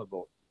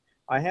available.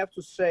 I have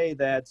to say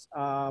that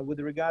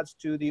with regards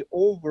to the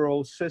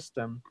overall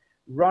system,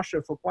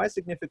 Russia, for quite a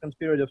significant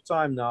period of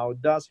time now,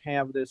 does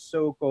have this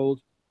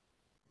so-called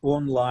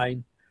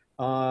online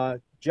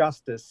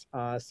justice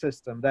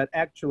system that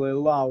actually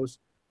allows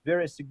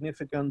very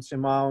significant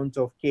amount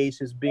of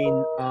cases being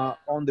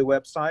on the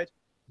website.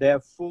 They are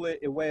fully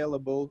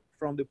available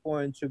from the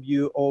point of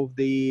view of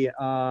the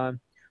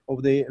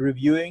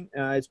reviewing.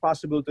 It's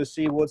possible to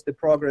see what's the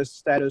progress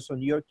status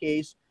on your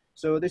case.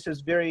 So this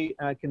is very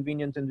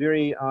convenient and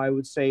very, I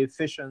would say,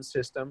 efficient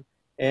system.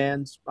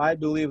 And I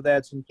believe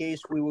that in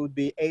case we would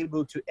be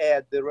able to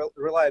add the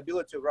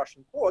reliability of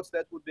Russian courts,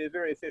 that would be a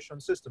very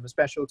efficient system,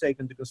 especially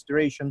taking into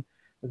consideration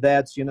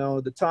that,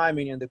 the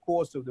timing and the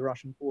cost of the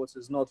Russian courts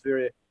is not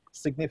very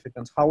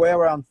significant.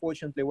 However,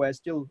 unfortunately, we're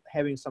still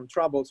having some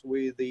troubles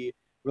with the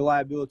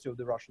reliability of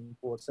the Russian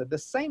courts. At the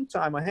same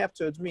time, I have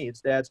to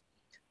admit that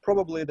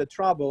probably the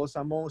troubles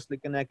are mostly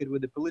connected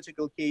with the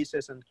political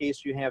cases, in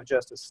case you have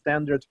just a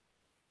standard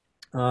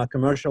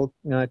commercial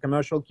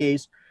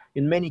case.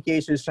 In many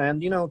cases,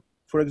 and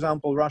for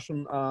example,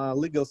 Russian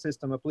legal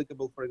system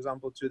applicable, for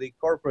example, to the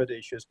corporate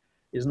issues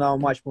is now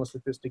much more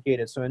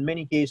sophisticated. So in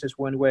many cases,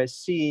 when we're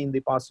seeing the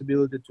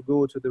possibility to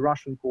go to the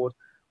Russian court,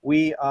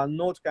 we are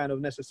not kind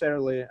of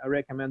necessarily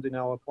recommending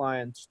our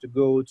clients to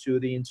go to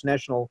the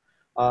international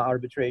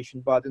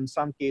arbitration, but in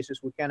some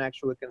cases, we can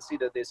actually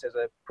consider this as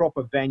a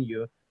proper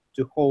venue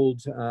to hold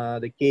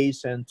the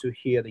case and to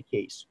hear the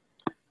case.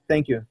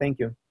 Thank you. Thank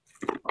you.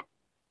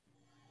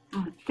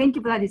 Thank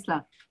you,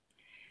 Vladislav.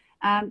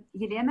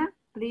 Elena,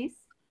 please,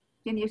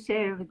 can you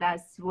share with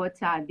us what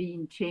are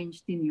being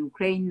changed in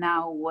Ukraine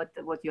now,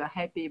 what you are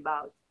happy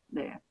about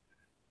there?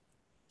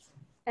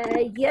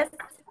 Yes,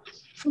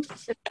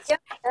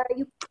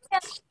 Ukrainian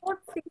court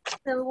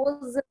system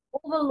was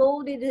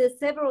overloaded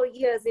several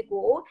years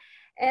ago,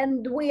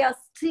 and we are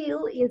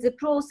still in the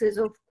process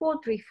of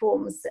court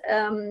reforms.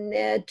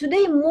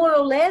 Today, more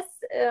or less,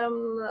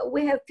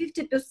 we have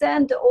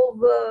 50%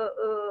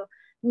 of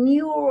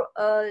new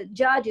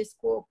judges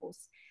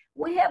corpus.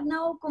 We have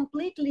now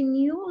completely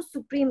new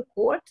Supreme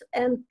Court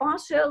and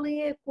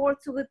partially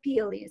courts of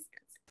appeal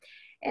instance.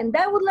 And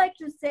I would like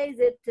to say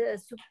that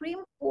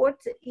Supreme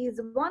Court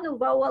is one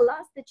of our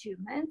last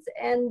achievements,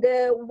 and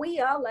we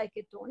are, like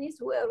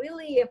attorneys, we are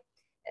really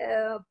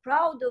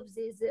proud of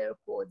this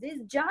court.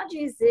 These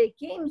judges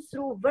came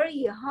through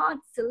very hard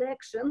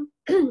selection,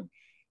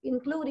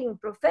 including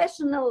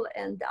professional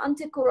and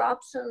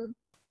anti-corruption.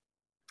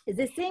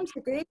 The same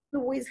situation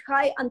with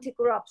High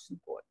Anti-Corruption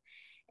Court.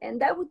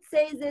 And I would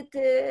say that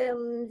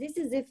this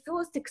is the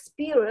first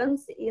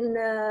experience in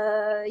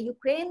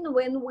Ukraine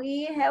when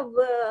we have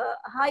a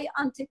high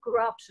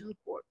anti-corruption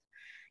court.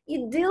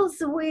 It deals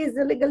with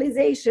the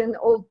legalization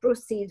of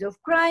proceeds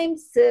of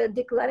crimes,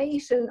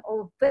 declaration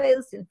of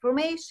false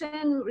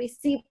information,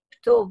 receipt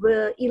of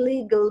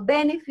illegal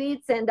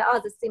benefits, and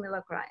other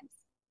similar crimes.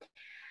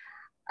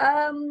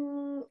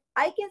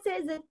 I can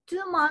say that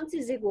 2 months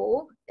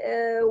ago,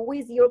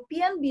 with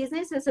European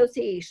Business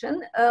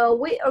Association,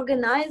 we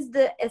organized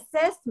the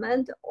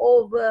assessment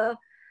of a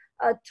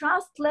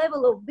trust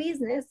level of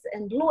business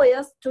and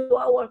lawyers to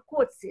our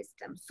court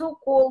system,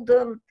 so-called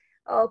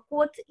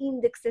court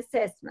index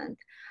assessment.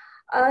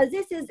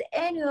 This is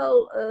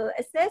annual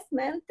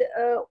assessment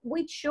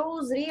which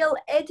shows real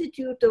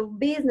attitude of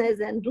business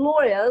and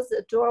lawyers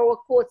to our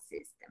court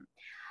system.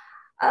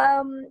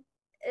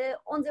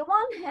 On the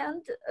one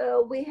hand,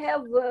 we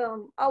have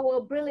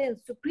our brilliant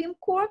Supreme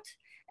Court,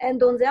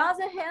 and on the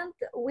other hand,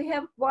 we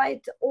have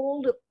quite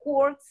old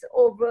courts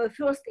of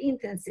first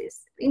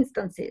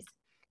instances.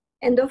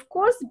 And of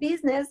course,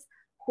 business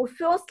who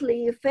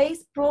firstly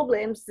face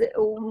problems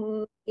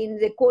in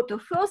the court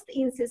of first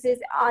instances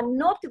are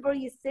not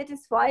very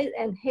satisfied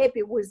and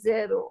happy with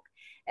their work.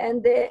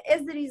 And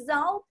as a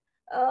result,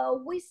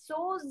 we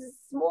saw the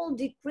small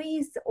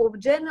decrease of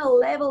general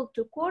level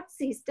to court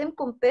system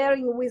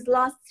comparing with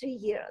last 3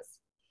 years.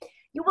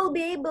 You will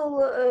be able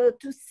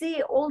to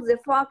see all the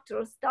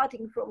factors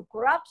starting from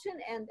corruption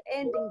and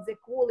ending the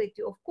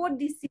quality of court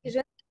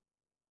decisions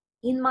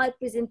in my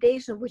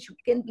presentation, which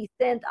can be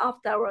sent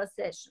after our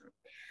session.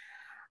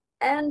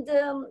 And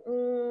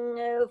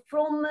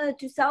from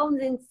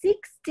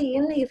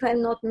 2016, if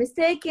I'm not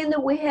mistaken,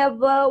 we have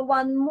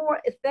one more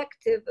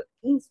effective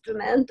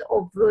instrument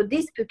of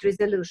dispute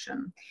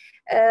resolution.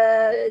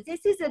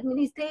 This is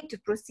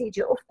administrative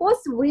procedure. Of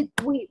course, we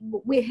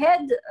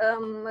had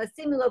a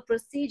similar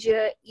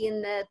procedure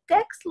in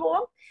tax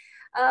law,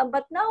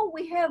 but now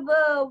we have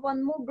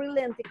one more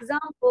brilliant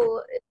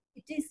example.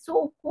 It is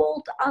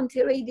so-called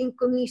anti-raiding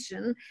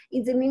commission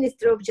in the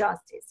Ministry of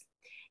Justice.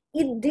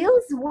 It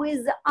deals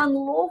with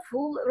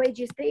unlawful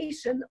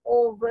registration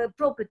of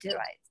property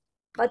rights,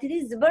 but it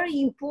is very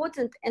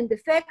important and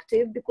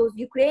effective because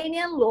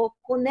Ukrainian law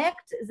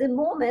connects the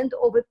moment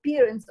of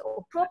appearance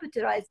of property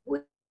rights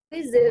with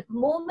the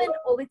moment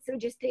of its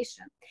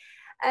registration.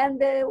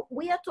 And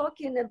we are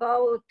talking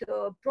about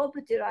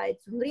property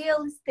rights on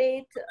real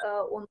estate,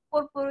 on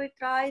corporate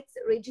rights,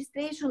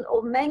 registration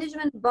of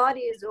management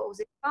bodies of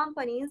the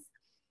companies.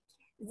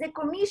 The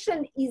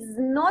Commission is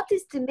not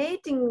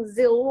estimating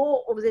the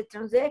law of the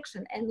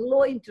transaction and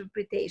law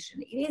interpretation.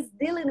 It is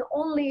dealing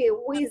only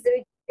with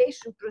the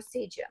registration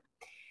procedure.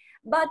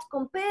 But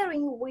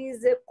comparing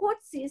with the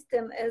court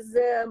system, as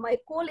my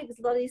colleague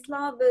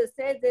Vladislav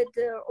said that,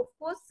 of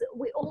course,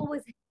 we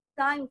always have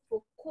time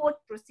for court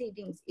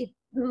proceedings. It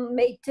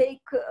may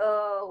take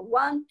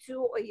 1, 2,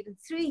 or even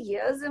 3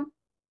 years.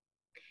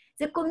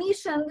 The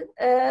Commission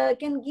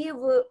can give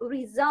a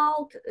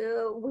result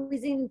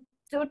within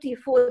 30,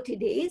 40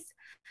 days,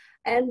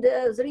 and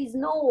there is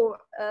no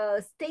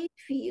state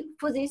fee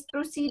for this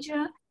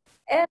procedure,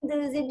 and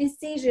the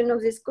decision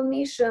of this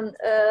commission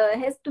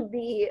has to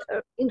be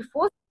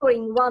enforced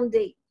in 1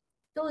 day.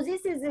 So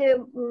this is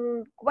a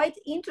quite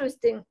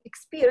interesting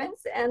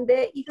experience, and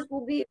if it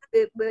will be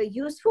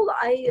useful,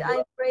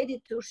 I'm ready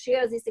to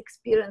share this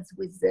experience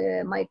with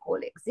my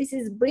colleagues. This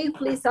is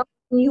briefly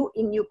something new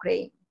in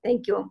Ukraine.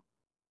 Thank you.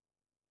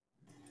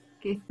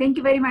 Okay, thank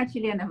you very much,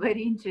 Elena.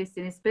 Very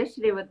interesting,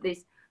 especially with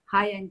this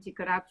high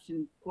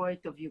anti-corruption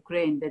court of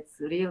Ukraine. That's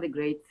really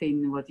great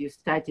thing what you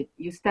started.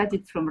 You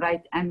started from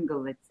right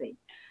angle, let's say.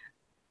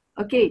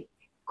 Okay,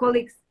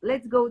 colleagues,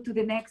 let's go to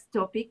the next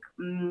topic.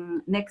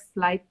 Next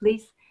slide,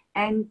 please.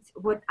 And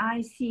what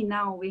I see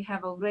now, we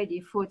have already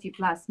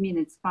 40+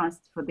 minutes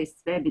past for this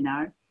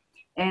webinar,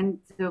 and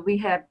we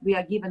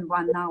are given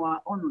 1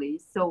 hour only.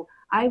 So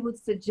I would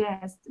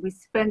suggest we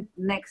spend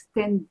next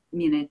 10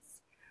 minutes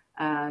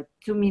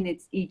 2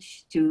 minutes each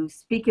to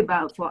speak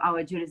about for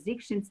our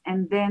jurisdictions,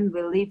 and then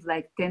we'll leave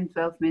like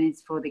 10-12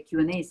 minutes for the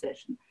Q&A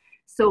session.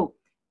 So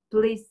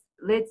please,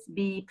 let's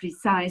be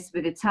precise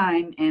with the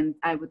time, and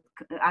I would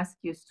ask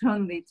you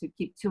strongly to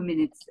keep 2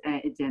 minutes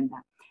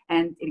agenda.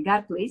 And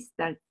Ilgar, please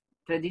start.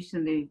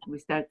 Traditionally, we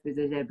start with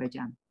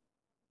Azerbaijan.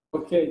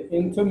 Okay,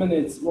 in 2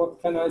 minutes,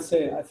 what can I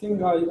say? I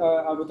think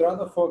I would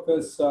rather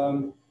focus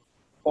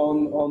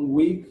on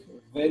weak,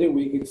 very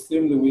weak,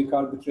 extremely weak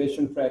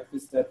arbitration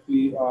practice that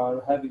we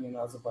are having in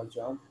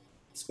Azerbaijan,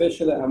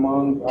 especially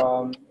among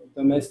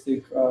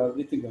domestic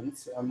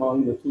litigants,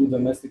 among the 2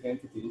 domestic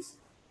entities.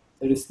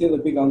 There is still a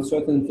big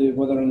uncertainty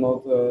whether or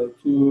not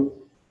 2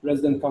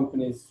 resident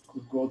companies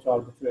could go to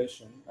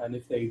arbitration, and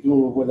if they do,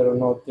 whether or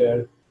not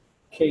their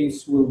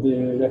case will be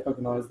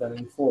recognized and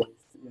enforced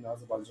in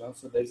Azerbaijan.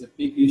 So there's a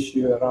big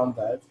issue around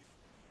that.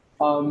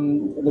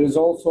 There is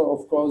also,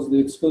 of course, the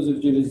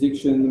exclusive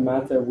jurisdiction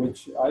matter,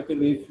 which I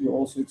believe you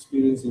also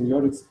experience in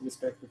your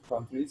respective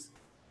countries,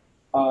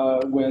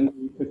 when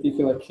a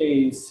particular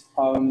case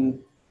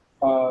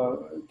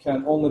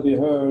can only be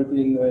heard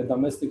in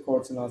domestic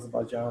courts in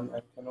Azerbaijan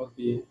and cannot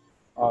be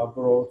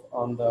brought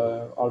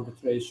under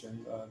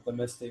arbitration,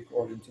 domestic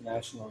or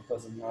international,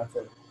 doesn't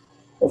matter.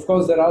 Of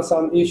course, there are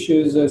some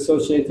issues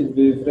associated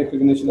with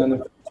recognition and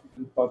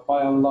enforcement, but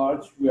by and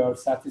large, we are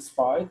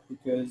satisfied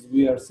because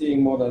we are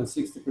seeing more than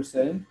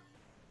 60%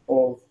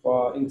 of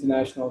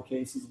international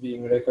cases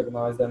being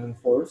recognized and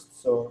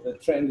enforced. So the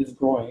trend is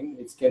growing,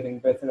 it's getting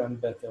better and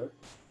better.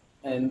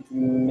 And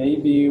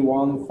maybe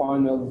one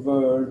final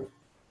word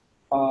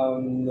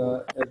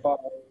about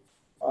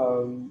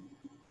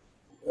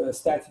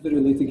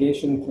statutory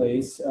litigation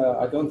place.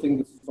 I don't think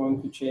this is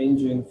going to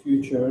change in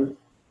future.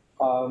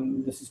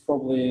 This is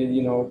probably,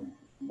 you know,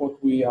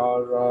 what we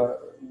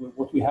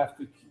have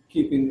to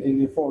keep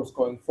in force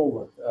going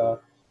forward.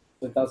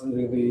 That doesn't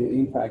really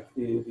impact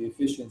the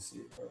efficiency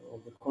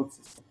of the court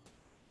system.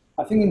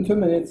 I think in 2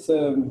 minutes,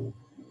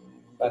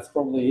 that's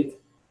probably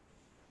it.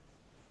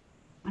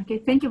 Okay,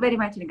 thank you very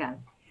much, Regal.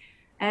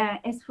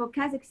 As for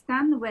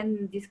Kazakhstan,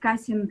 when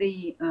discussing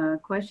the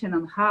question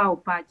on how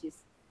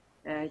parties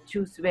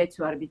choose where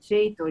to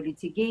arbitrate or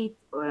litigate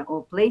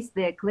or place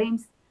their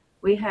claims,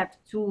 we have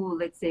two,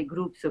 let's say,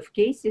 groups of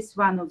cases.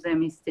 One of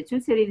them is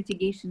statutory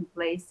litigation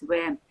place,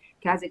 where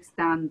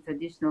Kazakhstan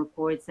traditional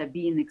courts are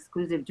being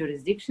exclusive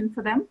jurisdiction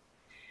for them.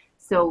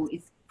 So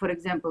it's, for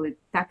example, in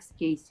tax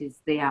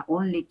cases, they are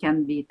only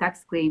can be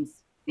tax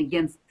claims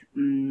against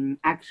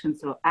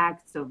actions or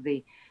acts of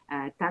the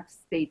tax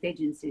state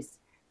agencies.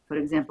 For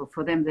example,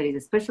 for them, there is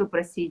a special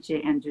procedure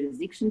and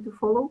jurisdiction to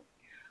follow.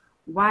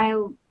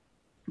 While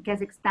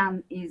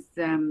Kazakhstan is,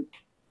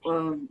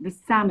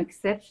 with some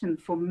exception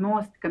for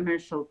most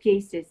commercial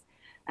cases,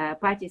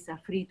 parties are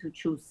free to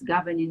choose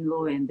governing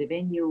law and the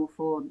venue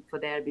for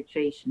the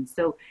arbitration.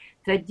 So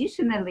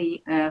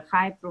traditionally,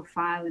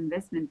 high-profile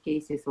investment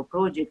cases or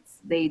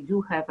projects, they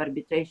do have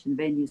arbitration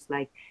venues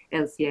like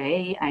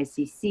LCIA,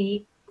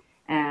 ICC,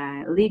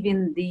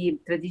 leaving the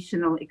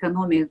traditional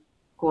economic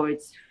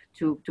courts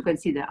to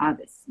consider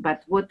others.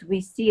 But what we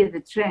see as a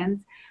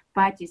trend,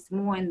 parties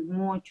more and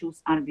more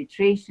choose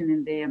arbitration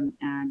in their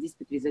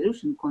dispute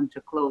resolution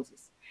contract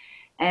clauses.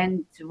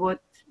 And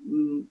what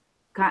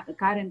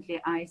currently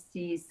I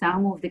see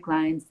some of the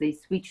clients, they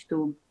switch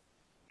to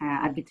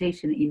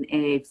arbitration in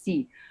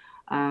AIFC,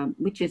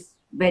 which is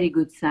very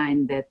good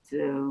sign that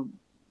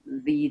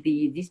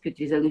the dispute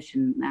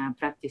resolution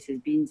practice is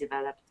being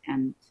developed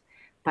and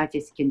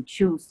parties can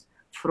choose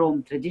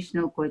from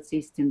traditional court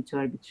system to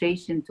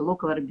arbitration, to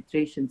local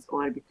arbitrations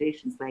or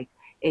arbitrations like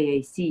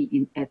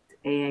AIC at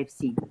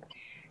AIFC.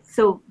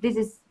 So this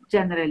is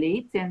generally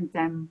it, and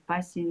I'm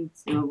passing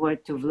the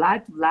word to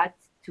Vlad. Vlad,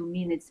 2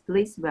 minutes,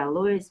 please. We are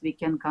lawyers, we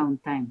can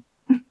count time.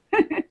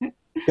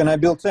 Can I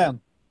build 10?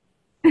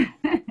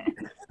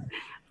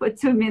 For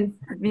 2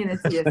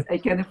 minutes, yes, I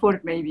can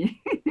afford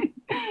maybe.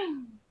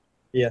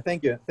 Yeah,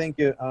 thank you,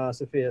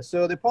 Sophia.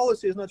 So the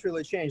policy is not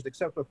really changed,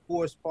 except of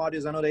course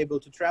parties are not able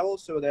to travel,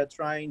 so they're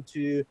trying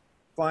to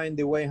find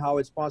the way how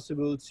it's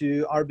possible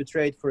to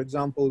arbitrate, for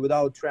example,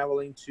 without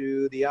traveling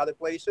to the other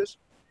places.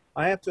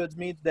 I have to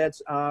admit that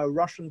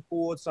Russian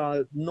courts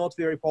are not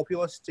very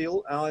popular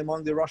still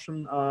among the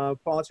Russian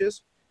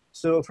parties.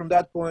 So from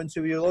that point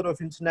of view, a lot of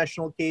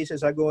international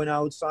cases are going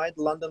outside.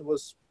 London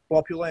was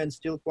popular and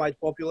still quite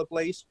popular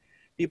place.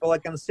 People are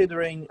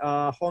considering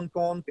Hong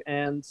Kong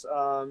and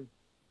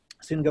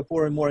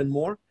Singapore more and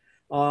more.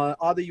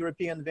 Other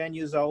European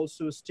venues are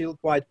also still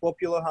quite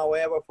popular.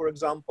 However, for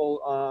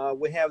example,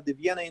 we have the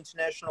Vienna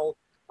International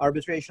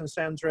Arbitration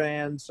Center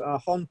and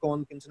Hong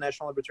Kong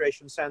International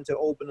Arbitration Center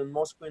open in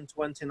Moscow in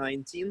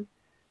 2019.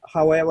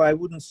 However, I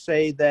wouldn't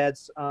say that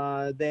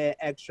their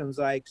actions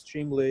are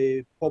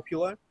extremely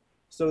popular.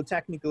 So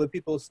technically,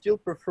 people still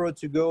prefer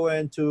to go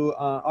and to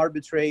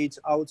arbitrate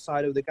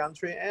outside of the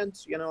country. And,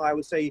 you know, I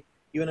would say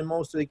even in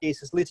most of the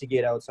cases,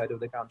 litigate outside of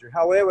the country.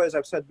 However, as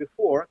I've said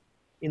before,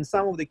 in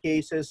some of the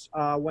cases,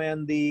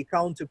 when the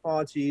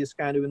counterparty is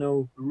kind of, you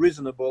know,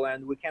 reasonable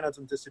and we cannot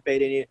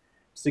anticipate any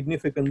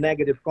significant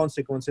negative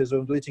consequences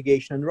of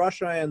litigation in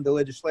Russia, and the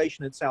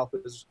legislation itself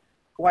is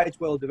quite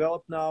well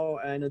developed now.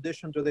 In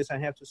addition to this, I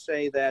have to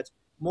say that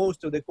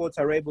most of the courts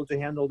are able to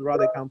handle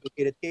rather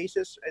complicated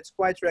cases. It's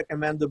quite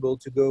recommendable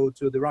to go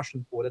to the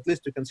Russian court, at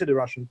least to consider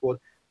Russian court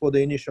for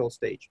the initial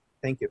stage.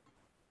 Thank you.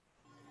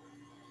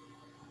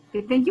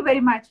 Okay, thank you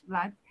very much,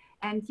 Vlad.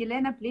 And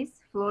Elena, please,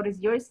 floor is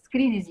yours,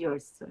 screen is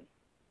yours. Sorry.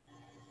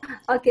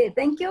 Okay,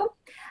 thank you.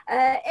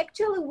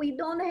 Actually, we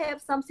don't have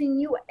something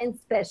new and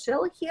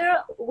special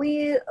here.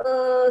 We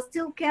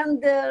still can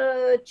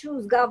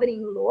choose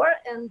governing law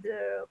and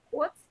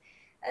courts.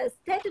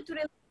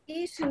 Statutory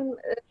litigation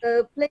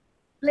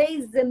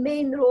plays the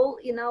main role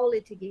in our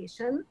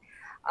litigation.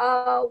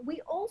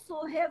 We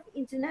also have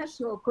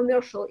international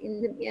commercial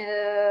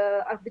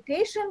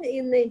arbitration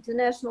in the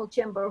International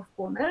Chamber of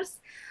Commerce.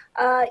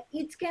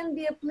 It can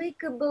be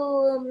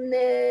applicable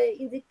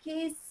in the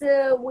case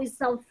with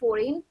some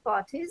foreign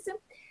parties.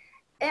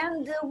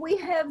 And we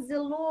have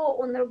the law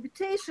on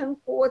arbitration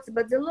courts,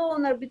 but the law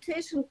on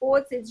arbitration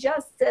courts is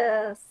just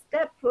a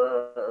step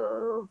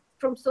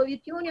from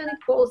Soviet Union, it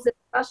calls the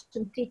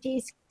Russian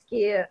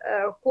Treteyskiy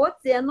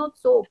courts. They are not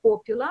so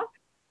popular.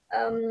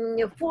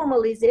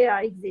 Formally, they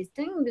are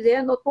existing. They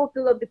are not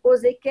popular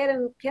because they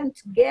can't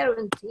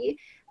guarantee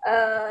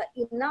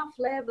enough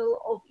level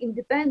of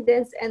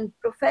independence and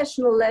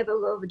professional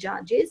level of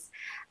judges.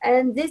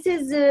 And this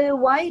is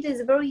why it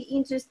is very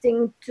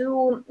interesting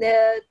to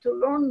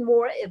learn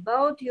more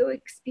about your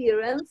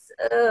experience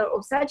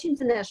of such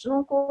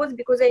international courts,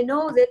 because I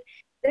know that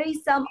there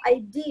is some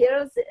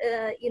ideas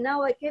in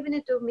our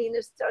cabinet of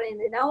ministers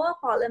and in our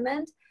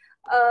parliament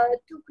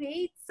to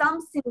create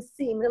something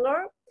similar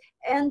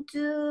and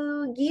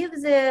to give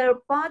the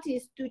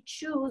parties to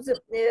choose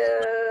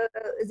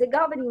the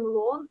governing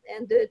law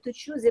and to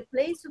choose a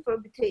place of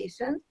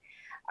arbitration.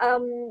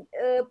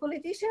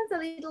 Politicians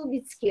are a little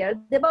bit scared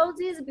about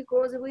this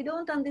because we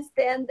don't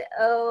understand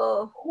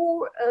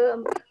who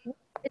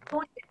is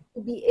going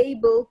to be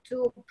able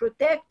to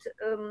protect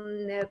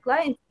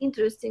client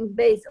interests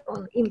based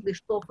on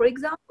English law, for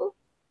example.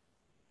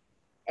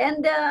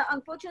 And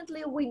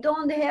unfortunately, we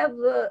don't have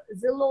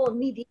the law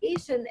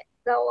mediation.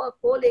 As our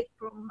colleague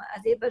from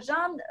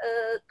Azerbaijan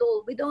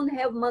told, we don't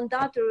have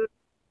mandatory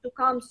to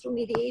come through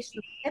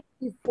mediation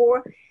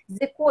before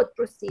the court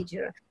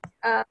procedure.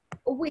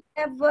 We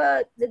have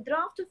the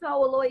draft of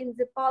our law in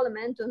the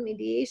parliament on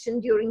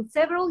mediation during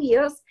several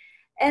years,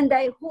 and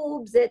I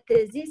hope that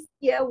this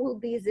year will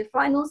be the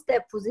final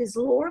step for this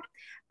law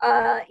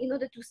in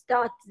order to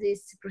start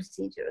this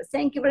procedure.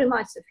 Thank you very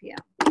much, Sofia.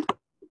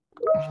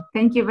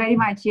 Thank you very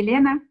much,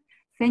 Elena.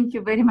 Thank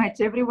you very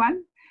much,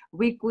 everyone.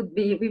 We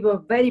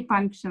were very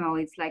punctual.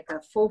 It's like a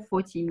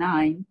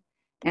 4:49,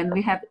 and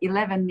we have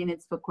 11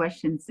 minutes for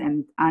questions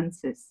and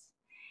answers.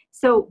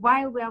 So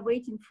while we are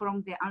waiting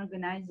from the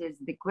organizers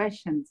the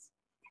questions,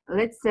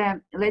 let's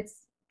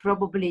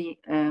probably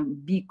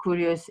be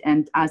curious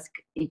and ask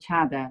each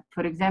other.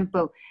 For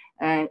example,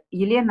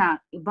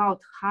 Elena,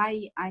 about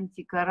High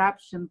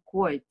Anti-Corruption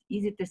Court,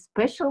 is it a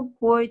special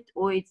court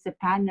or it's a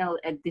panel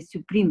at the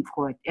Supreme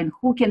Court, and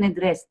who can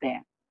address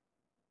there?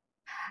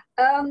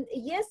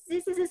 Yes,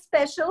 this is a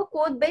special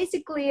court.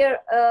 Basically,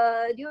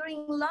 during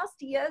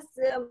last years,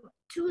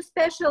 two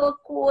special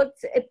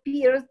courts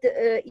appeared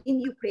in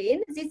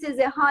Ukraine. This is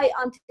a High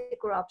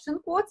Anti-Corruption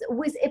Court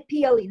with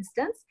appeal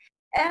instance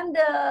and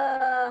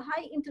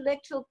High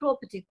Intellectual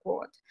Property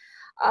Court.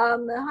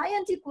 High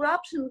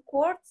Anti-Corruption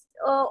courts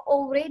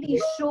already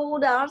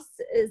showed us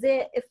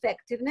their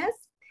effectiveness,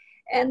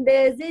 and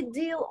they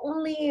deal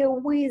only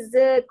with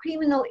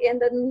criminal and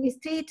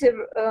administrative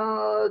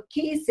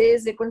cases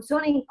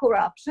concerning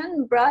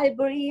corruption,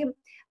 bribery,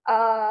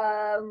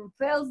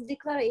 false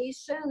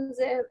declarations,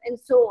 and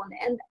so on.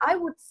 And I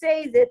would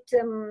say that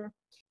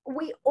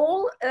we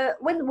all,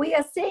 when we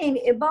are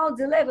saying about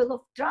the level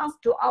of trust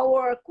to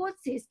our court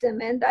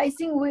system, and I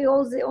think we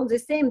all on the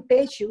same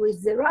page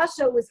with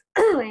Russia, with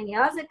any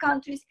other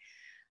countries,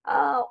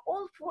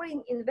 all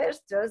foreign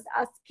investors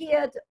are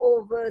scared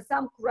of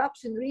some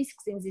corruption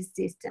risks in this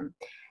system.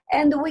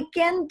 And we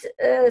can't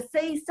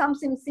say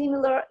something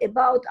similar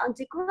about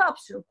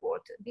anti-corruption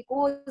court,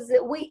 because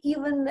we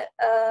even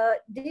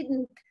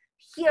didn't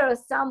hear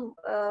some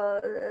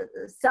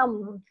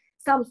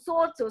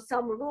thoughts or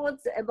some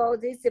words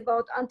about this,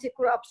 about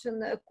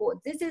anti-corruption court.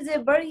 This is a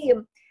very,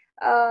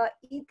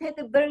 it had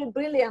a very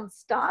brilliant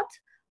start,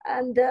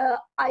 and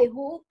I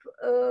hope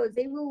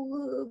they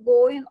will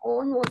go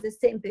on the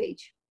same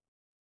page.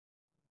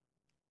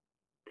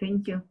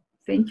 Thank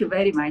you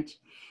very much.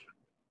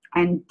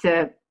 And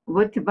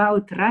what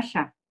about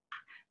Russia?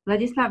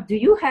 Vladislav, do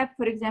you have,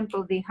 for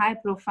example, the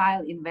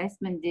high-profile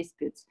investment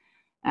disputes?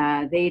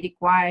 They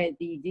require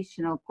the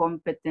additional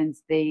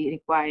competence, they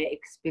require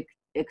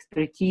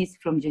expertise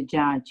from the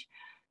judge.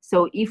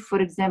 So if, for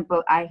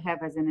example, I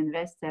have as an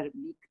investor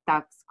big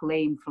tax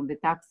claim from the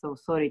tax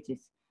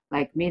authorities,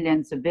 like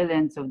millions or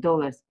billions of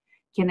dollars,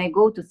 can I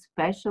go to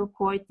special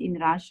court in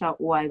Russia,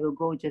 or I will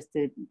go just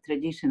a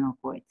traditional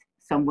court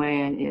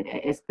somewhere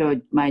as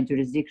per my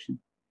jurisdiction?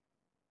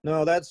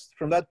 No, that's,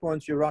 from that point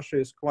of view, Russia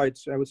is quite,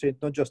 I would say,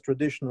 not just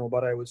traditional,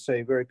 but I would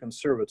say very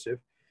conservative.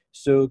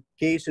 So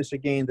cases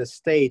against the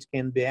state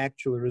can be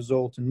actually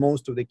resolved in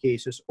most of the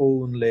cases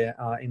only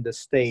in the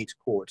state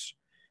courts.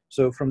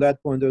 So from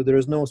that point, there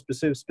is no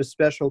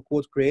special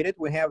court created.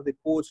 We have the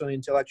courts on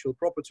intellectual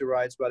property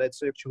rights, but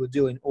it's actually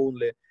dealing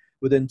only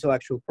with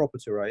intellectual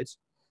property rights.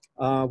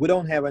 We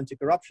don't have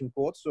anti-corruption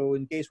courts, so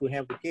in case we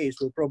have the case,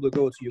 we'll probably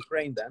go to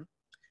Ukraine then.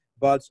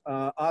 But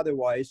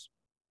otherwise,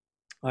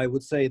 I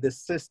would say the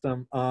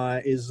system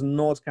is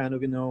not kind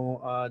of,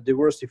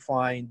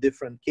 diversifying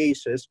different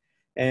cases.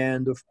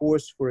 And of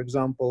course, for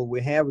example,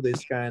 we have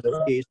this kind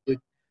of case.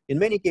 In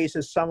many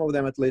cases, some of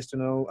them at least,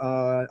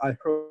 I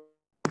heard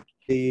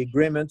the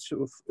agreement,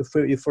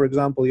 if, for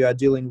example, you are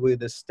dealing with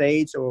the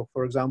state or,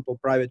 for example,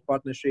 private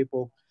partnership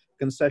or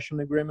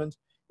concession agreement,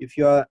 if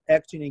you are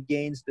acting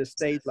against the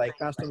state, like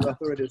customs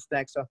authorities,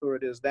 tax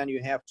authorities, then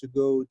you have to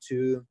go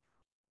to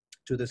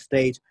the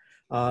state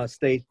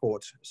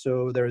court.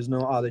 So there is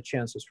no other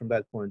chances from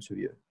that point of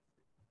view.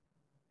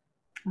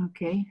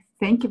 Okay,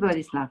 thank you,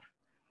 Vladislav.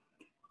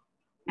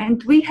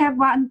 And we have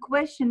one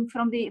question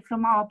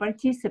from our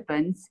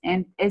participants,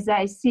 and as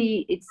I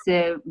see, it's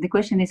the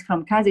question is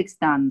from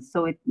Kazakhstan,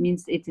 so it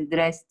means it's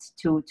addressed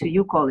to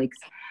you colleagues.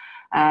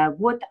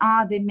 What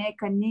are the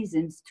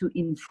mechanisms to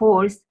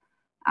enforce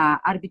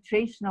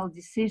arbitrational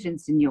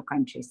decisions in your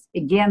countries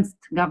against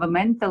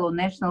governmental or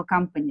national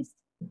companies?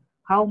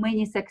 How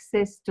many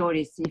success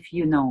stories, if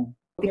you know?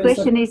 The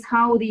question is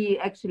how the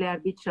actually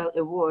arbitral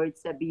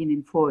awards are being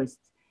enforced.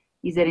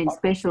 Is there any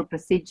special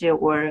procedure,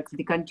 or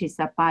the countries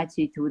are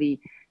party to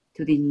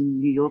the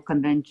New York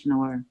Convention,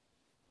 or?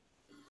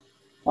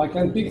 I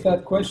can pick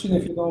that question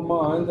if you don't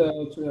mind,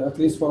 at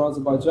least for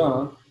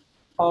Azerbaijan.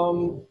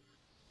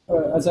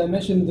 As I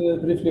mentioned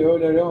briefly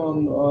earlier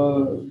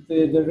on,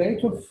 the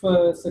rate of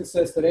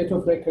success, the rate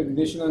of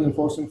recognition and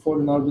enforcing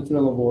foreign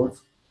arbitral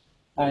awards,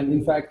 and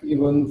in fact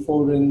even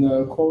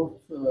foreign court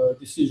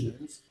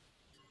decisions,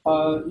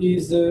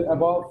 is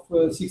about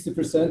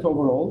 60%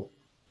 overall.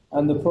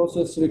 And the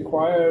process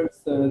requires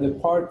the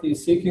party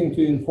seeking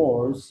to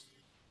enforce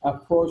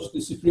approach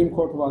the Supreme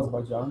Court of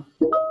Azerbaijan.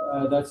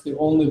 That's the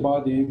only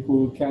body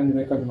who can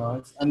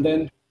recognize. And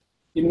then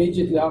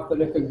immediately after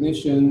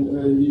recognition,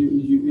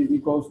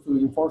 it goes to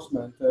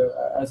enforcement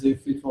as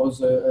if it was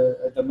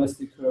a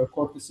domestic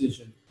court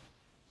decision.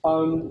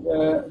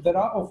 There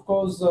are, of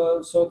course,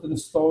 certain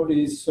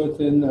stories,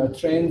 certain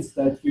trends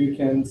that you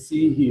can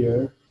see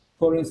here.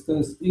 For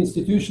instance,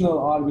 institutional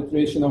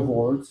arbitration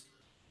awards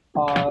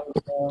are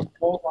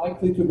more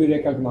likely to be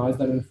recognized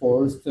and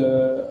enforced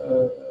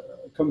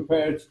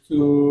compared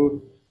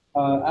to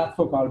ad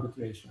hoc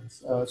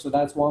arbitrations. So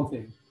that's one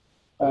thing.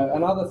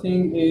 Another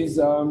thing is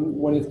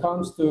when it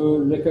comes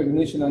to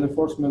recognition and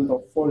enforcement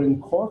of foreign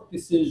court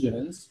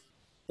decisions,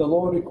 the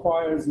law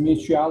requires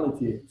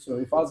mutuality. So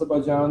if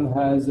Azerbaijan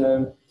has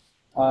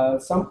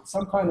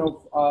some kind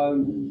of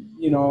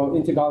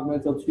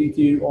intergovernmental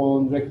treaty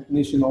on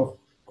recognition of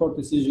court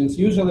decisions,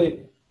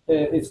 usually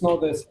it's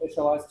not a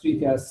specialized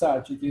treaty as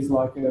such. It is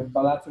like a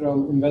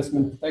bilateral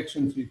investment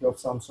protection treaty of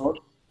some sort.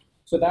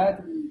 So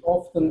that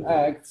often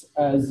acts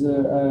as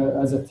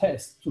a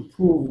test to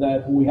prove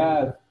that we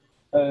have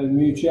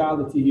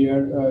mutuality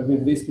here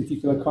with this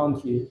particular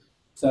country,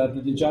 so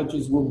that the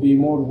judges will be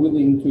more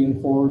willing to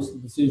enforce the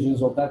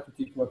decisions of that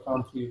particular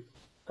country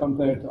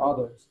compared to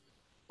others.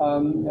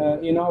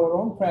 In our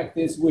own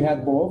practice, we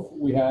had both.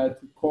 We had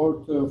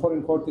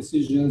foreign court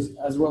decisions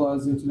as well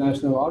as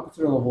international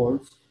arbitral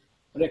awards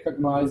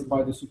recognized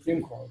by the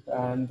Supreme Court,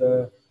 and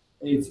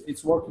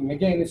it's working.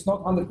 Again, it's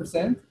not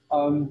 100%.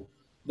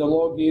 The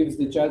law gives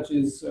the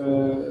judges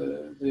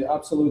the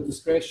absolute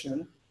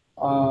discretion,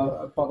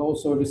 but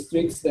also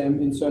restricts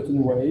them in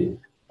certain way.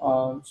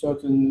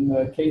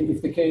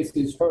 If the case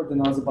is heard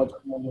in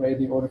Azerbaijan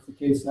already, or if the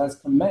case has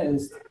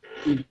commenced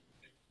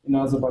in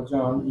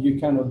Azerbaijan, you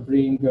cannot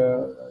bring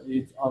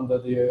it under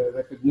the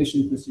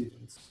recognition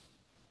proceedings.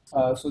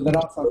 So there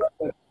are some,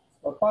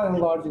 but by and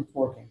large, it's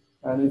working.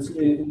 And it's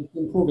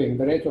improving.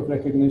 The rate of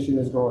recognition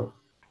is growing.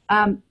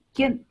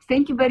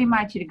 Thank you very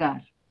much,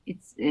 Ilgar.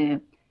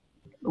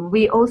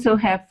 We also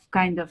have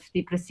kind of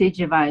the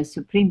procedure via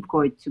Supreme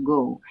Court to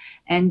go.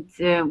 And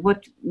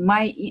what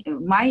my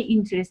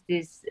interest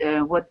is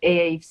what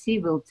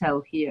AIFC will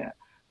tell here.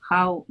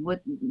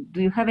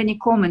 Do you have any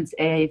comments,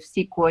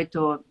 AIFC Court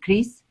or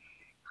Chris?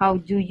 How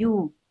do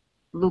you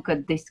look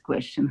at this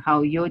question,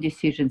 how your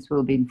decisions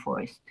will be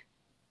enforced?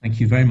 Thank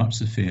you very much,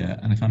 Sophia.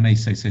 And if I may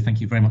say so, thank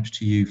you very much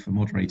to you for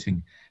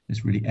moderating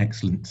this really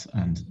excellent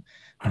and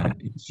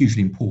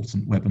hugely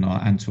important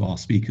webinar, and to our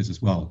speakers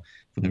as well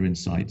for their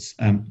insights.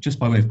 Just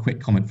by way of quick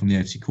comment from the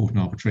AIFC Court and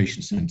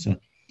Arbitration Centre,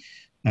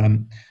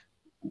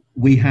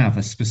 we have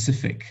a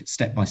specific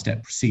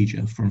step-by-step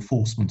procedure for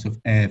enforcement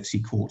of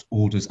AIFC Court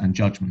orders and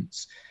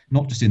judgments,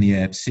 not just in the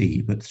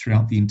AIFC, but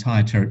throughout the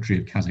entire territory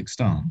of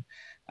Kazakhstan.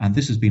 And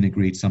this has been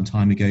agreed some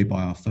time ago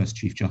by our first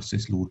Chief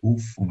Justice, Lord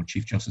Wolfe, former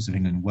Chief Justice of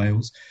England and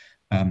Wales,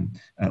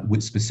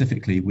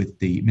 specifically with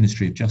the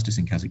Ministry of Justice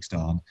in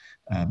Kazakhstan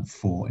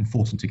for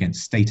enforcement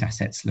against state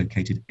assets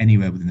located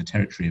anywhere within the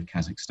territory of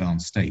Kazakhstan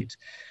state.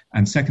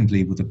 And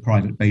secondly, with the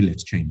private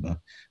bailiffs chamber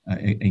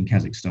in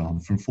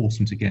Kazakhstan for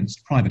enforcement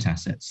against private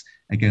assets,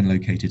 again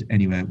located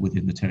anywhere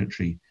within the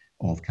territory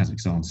of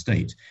Kazakhstan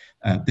state.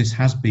 This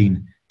has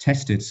been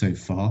tested so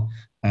far.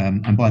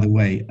 And by the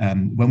way,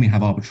 when we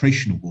have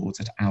arbitration awards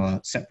at our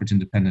separate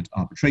independent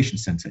arbitration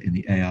centre in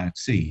the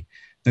AIFC,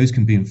 those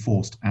can be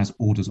enforced as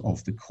orders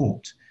of the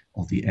court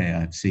of the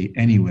AIFC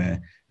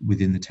anywhere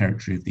within the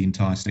territory of the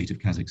entire state of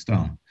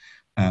Kazakhstan.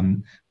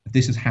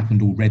 This has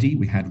happened already.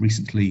 We had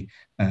recently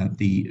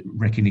the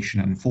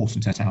recognition and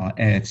enforcement at our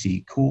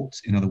AIFC court,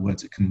 in other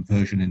words, a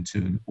conversion into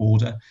an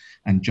order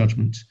and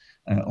judgment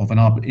of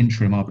an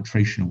interim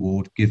arbitration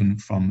award given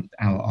from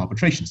our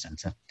arbitration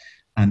centre.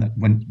 And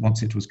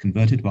once it was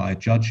converted by a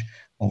judge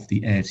of the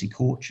AIFC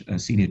Court, a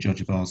senior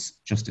judge of ours,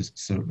 Justice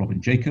Sir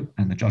Robin Jacob,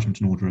 and the judgment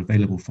and order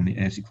available from the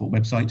AIFC Court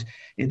website,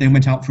 it then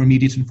went out for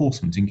immediate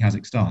enforcement in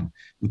Kazakhstan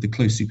with the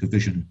close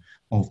supervision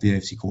of the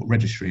AIFC Court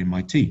registry and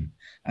my team.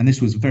 And this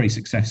was very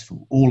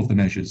successful. All of the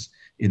measures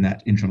in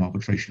that interim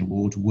arbitration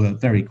award were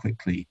very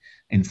quickly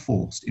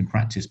enforced in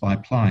practice by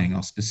applying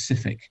our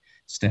specific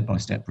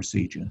step-by-step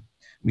procedure.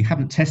 We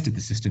haven't tested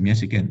the system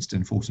yet against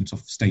enforcement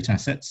of state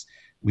assets.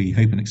 We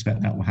hope and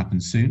expect that will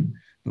happen soon,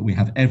 but we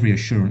have every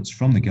assurance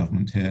from the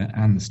government here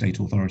and the state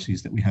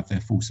authorities that we have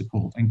their full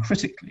support. And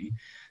critically,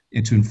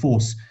 to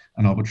enforce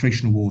an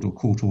arbitration award or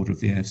court order of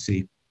the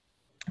AIFC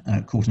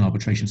Court and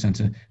Arbitration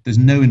Centre, there's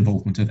no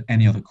involvement of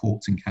any other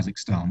courts in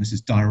Kazakhstan. This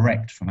is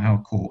direct from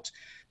our court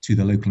to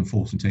the local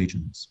enforcement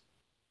agents.